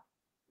 it's now.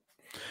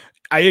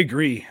 I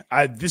agree.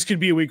 This could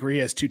be a week where he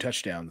has 2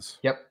 touchdowns.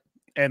 Yep.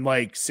 And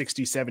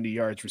 60, 70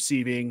 yards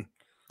receiving.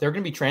 They're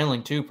going to be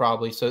trailing too,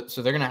 probably. So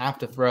they're going to have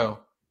to throw.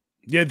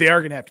 Yeah, they are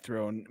going to have to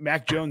throw. And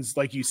Mac Jones,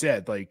 like you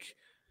said,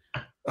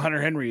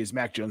 Hunter Henry is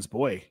Mac Jones'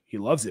 boy. He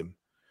loves him.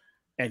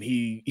 And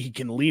he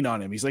can lean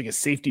on him. He's like a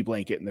safety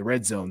blanket in the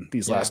red zone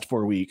these last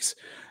 4 weeks.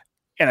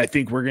 And I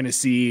think we're going to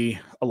see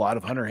a lot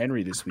of Hunter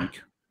Henry this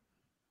week.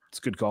 It's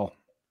a good call.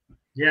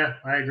 Yeah,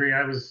 I agree.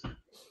 I'm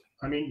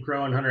eating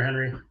crow on Hunter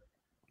Henry.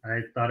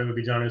 I thought it would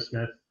be Jonnu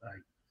Smith.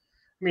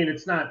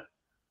 It's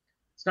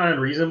not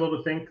unreasonable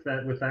to think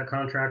that with that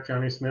contract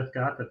Jonnu Smith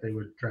got, that they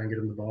would try and get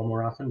him the ball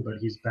more often, but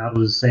he's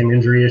battled the same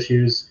injury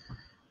issues.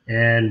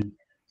 And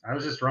I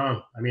was just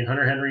wrong.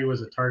 Hunter Henry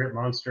was a target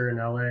monster in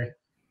LA,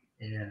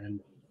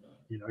 and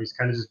he's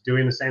kind of just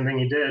doing the same thing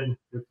he did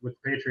with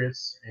the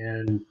Patriots,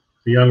 and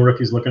the young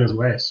rookie's looking his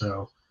way.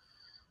 So,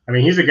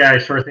 he's a guy,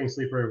 sure thing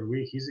sleeper every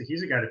week. He's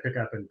a guy to pick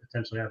up and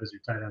potentially have as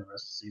your tight end the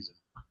rest of the season.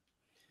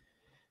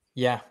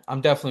 Yeah,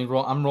 I'm definitely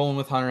rolling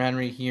with Hunter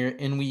Henry here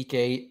in week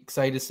 8.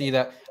 Excited to see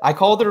that. I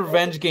called it a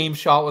revenge game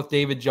shot with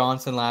David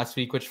Johnson last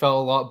week, which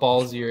felt a lot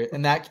ballsier,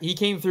 and that he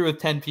came through with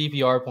 10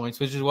 PPR points,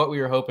 which is what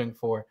we were hoping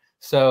for.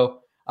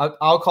 So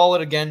I'll call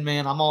it again,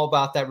 man. I'm all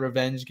about that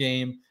revenge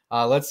game.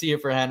 Let's see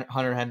it for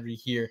Hunter Henry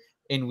here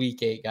in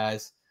week 8,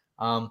 guys.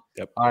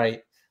 Yep. All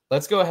right,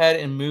 let's go ahead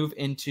and move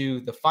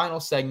into the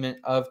final segment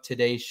of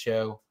today's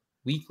show,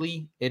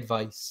 Weekly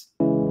Advice.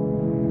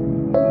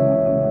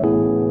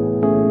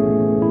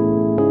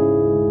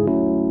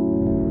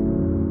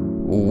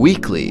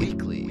 Weekly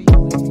advice.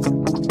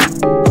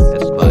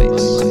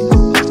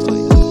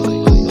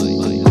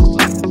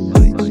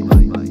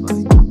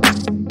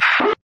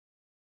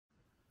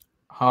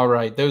 All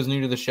right, those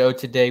new to the show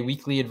today,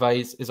 Weekly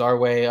Advice is our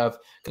way of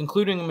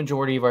concluding the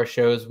majority of our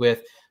shows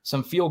with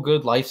some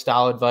feel-good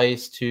lifestyle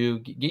advice to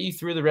get you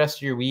through the rest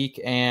of your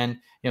week and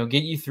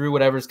get you through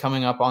whatever's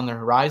coming up on the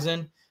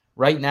horizon.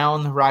 Right now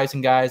on the horizon,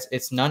 guys,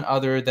 it's none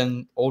other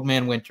than Old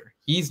Man Winter.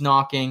 he's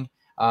knocking.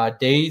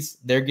 Days,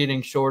 they're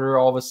getting shorter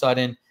all of a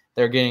sudden.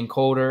 They're getting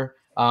colder.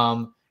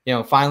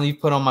 Finally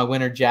put on my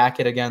winter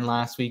jacket again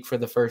last week for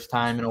the first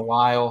time in a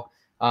while.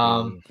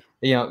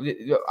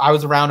 I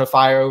was around a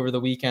fire over the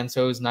weekend,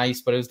 so it was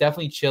nice, but it was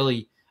definitely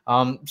chilly.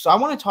 So I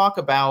want to talk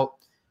about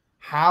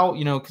how,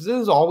 because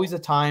there's always a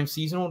time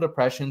seasonal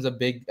depression is a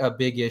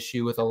big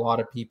issue with a lot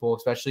of people,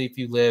 especially if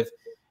you live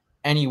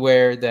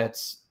anywhere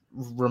that's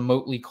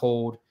remotely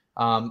cold.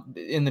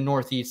 In the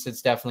Northeast,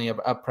 it's definitely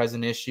a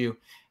present issue.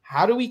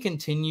 How do we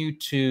continue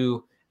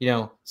to,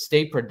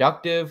 stay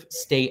productive,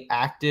 stay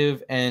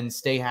active, and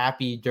stay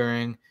happy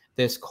during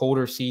this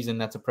colder season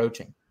that's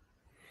approaching?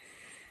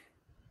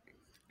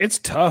 It's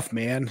tough,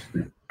 man,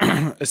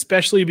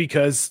 especially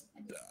because,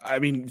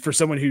 for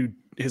someone who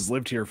has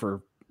lived here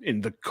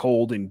in the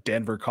cold in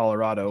Denver,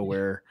 Colorado,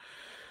 where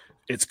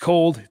it's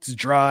cold, it's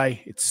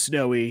dry, it's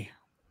snowy.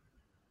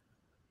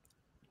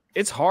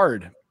 It's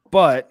hard,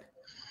 but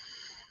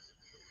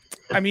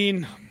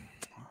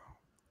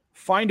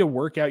find a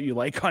workout you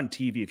like on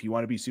TV if you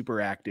want to be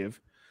super active,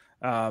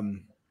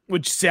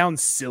 which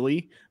sounds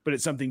silly, but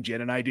it's something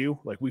Jen and I do.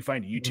 Like, we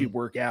find YouTube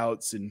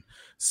workouts and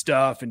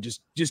stuff, and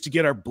just to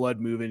get our blood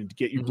moving, to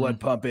get your blood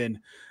pumping.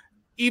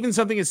 Even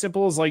something as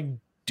simple as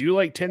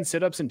do 10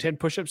 sit-ups and 10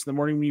 push-ups in the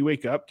morning when you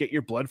wake up, get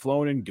your blood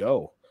flowing and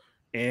go.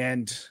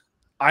 And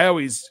I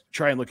always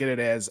try and look at it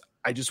as,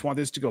 I just want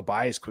this to go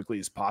by as quickly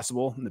as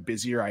possible. And the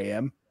busier I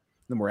am,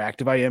 the more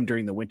active I am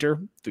during the winter,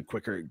 the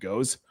quicker it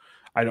goes.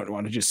 I don't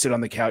want to just sit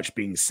on the couch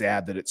being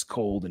sad that it's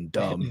cold and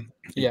dumb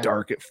and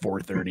dark at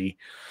 4:30.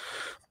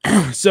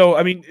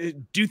 So,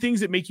 do things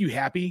that make you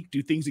happy,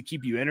 do things that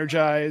keep you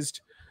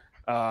energized,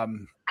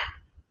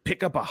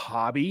 pick up a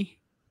hobby,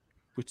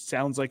 which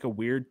sounds like a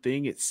weird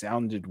thing. It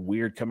sounded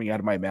weird coming out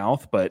of my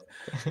mouth, but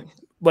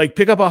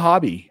pick up a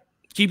hobby,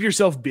 keep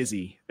yourself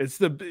busy.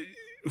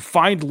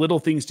 Find little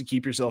things to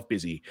keep yourself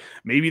busy.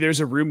 Maybe there's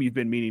a room you've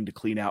been meaning to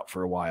clean out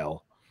for a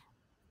while.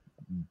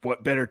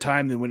 What better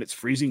time than when it's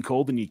freezing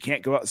cold and you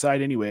can't go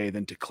outside anyway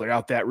than to clear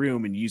out that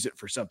room and use it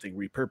for something,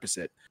 repurpose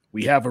it.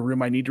 We have a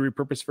room I need to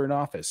repurpose for an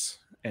office,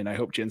 and I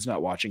hope Jen's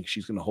not watching.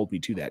 She's going to hold me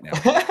to that now.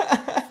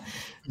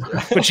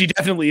 But she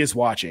definitely is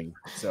watching.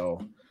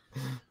 So,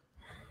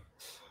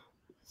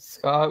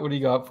 Scott, what do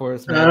you got for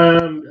us,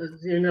 man?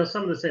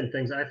 Some of the same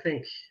things. I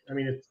think,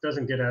 it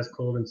doesn't get as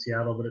cold in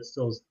Seattle, but it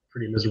still is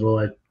pretty miserable.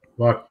 I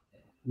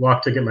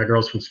walked to get my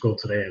girls from school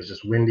today. It was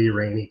just windy,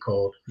 rainy,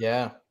 cold.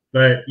 Yeah.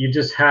 But you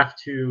just have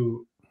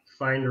to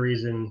find a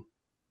reason,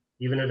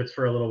 even if it's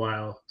for a little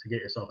while, to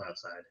get yourself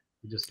outside.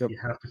 You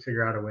have to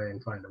figure out a way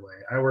and find a way.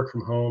 I work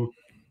from home,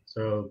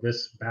 so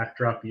this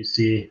backdrop you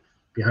see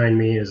behind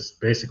me is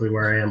basically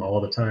where I am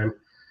all the time.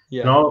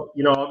 Yeah. And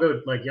I'll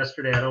go,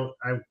 yesterday,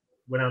 I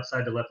went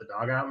outside to let the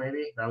dog out,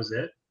 maybe. That was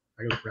it.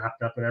 I was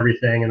wrapped up and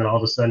everything, and then all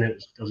of a sudden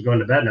I was going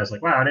to bed, and I was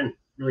like, wow, I didn't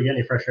really get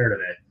any fresh air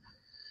today.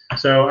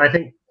 So I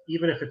think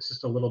even if it's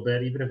just a little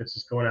bit, even if it's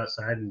just going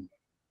outside and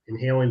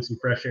inhaling some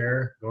fresh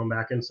air, going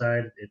back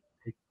inside,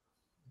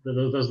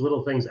 those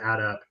little things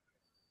add up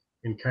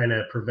in kind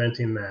of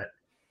preventing that,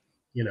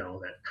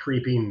 that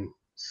creeping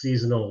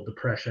seasonal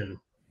depression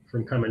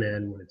from coming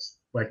in when it's,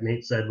 like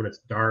Nate said, when it's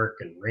dark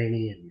and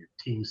rainy and your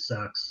team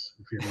sucks.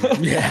 If you're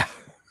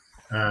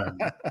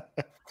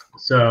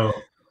So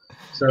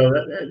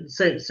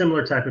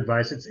similar type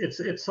advice.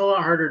 It's a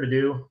lot harder to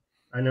do.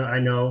 I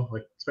know,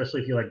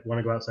 especially if you want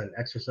to go outside and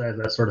exercise,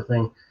 that sort of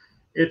thing.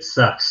 It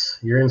sucks.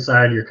 You're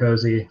inside, you're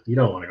cozy. You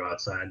don't want to go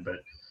outside, but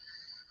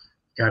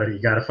you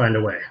gotta find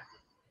a way.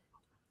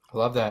 I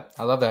love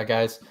that,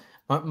 guys.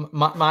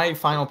 My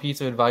final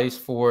piece of advice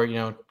for,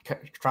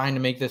 trying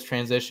to make this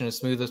transition as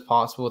smooth as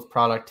possible with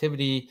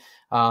productivity,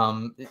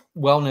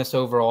 wellness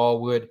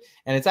overall and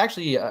it's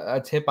actually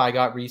a tip I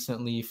got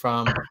recently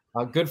from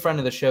a good friend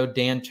of the show,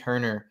 Dan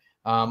Turner,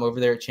 over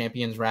there at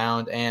Champions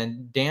Round.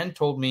 And Dan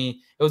told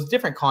me, it was a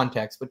different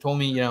context, but told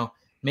me,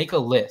 make a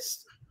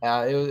list.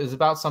 It was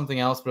about something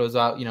else, but it was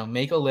about,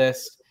 make a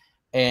list.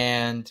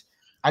 And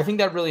I think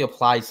that really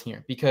applies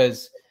here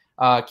because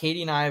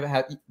Katie and I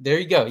have, there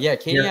you go. Yeah.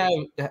 Katie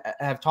and I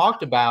have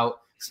talked about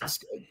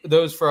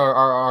those for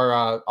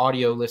our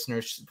audio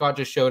listeners. Scott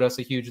just showed us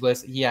a huge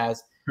list that he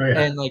has. Oh,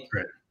 yeah. And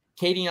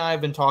Katie and I have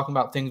been talking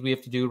about things we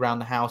have to do around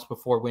the house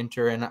before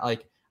winter. And I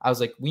was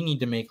like, we need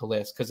to make a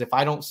list because if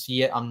I don't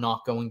see it, I'm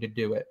not going to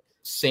do it.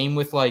 Same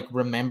with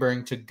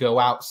remembering to go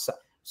outside.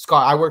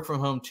 Scott, I work from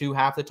home too.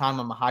 Half the time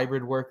I'm a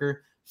hybrid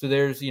worker. So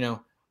there's,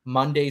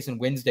 Mondays and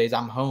Wednesdays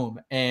I'm home.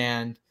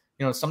 And,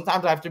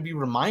 sometimes I have to be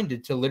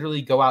reminded to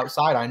literally go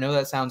outside. I know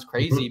that sounds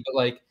crazy,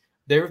 but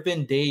there have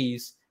been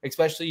days,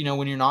 especially,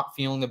 when you're not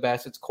feeling the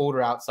best, it's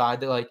colder outside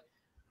that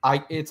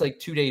it's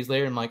 2 days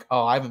later. I'm like,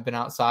 oh, I haven't been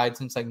outside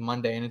since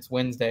Monday and it's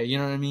Wednesday. You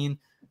know what I mean?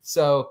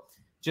 So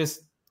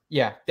just,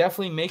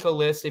 definitely make a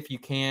list if you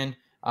can.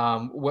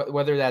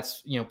 Whether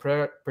that's,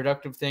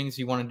 productive things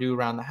you want to do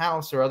around the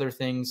house or other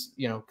things,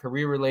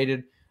 career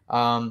related,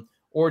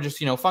 or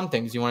just, fun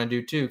things you want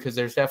to do too. Cause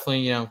there's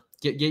definitely,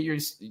 get your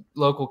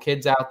local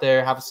kids out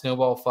there, have a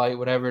snowball fight,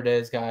 whatever it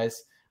is,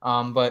 guys.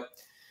 But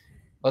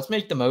let's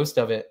make the most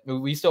of it.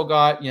 We still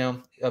got,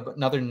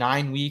 another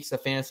 9 weeks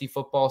of fantasy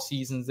football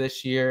seasons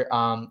this year.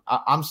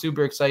 I'm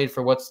super excited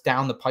for what's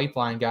down the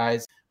pipeline,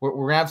 guys. We're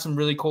going to have some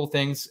really cool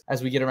things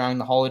as we get around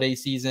the holiday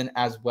season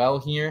as well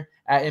here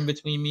at In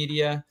Between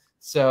Media.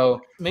 So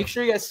make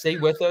sure you guys stay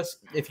with us.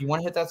 If you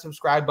want to hit that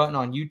subscribe button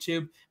on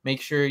YouTube, make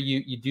sure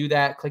you do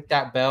that. Click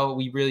that bell.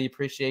 We really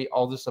appreciate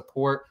all the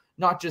support,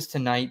 not just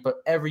tonight,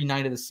 but every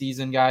night of the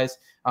season, guys.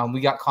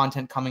 We got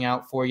content coming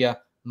out for you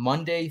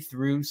Monday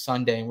through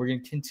Sunday, and we're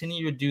going to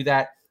continue to do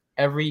that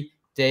every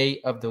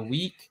day of the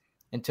week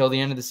until the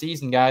end of the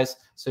season, guys.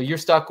 So you're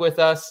stuck with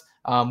us.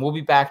 We'll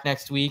be back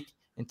next week.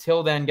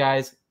 Until then,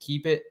 guys,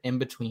 keep it in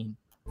between.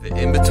 The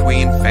In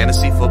Between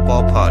Fantasy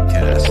Football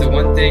Podcast. The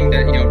one thing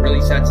that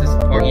really sets us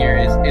apart here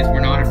is we're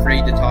not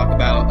afraid to talk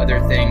about other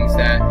things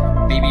that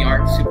maybe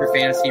aren't super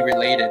fantasy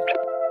related.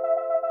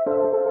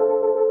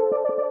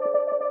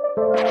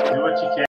 Do what you can.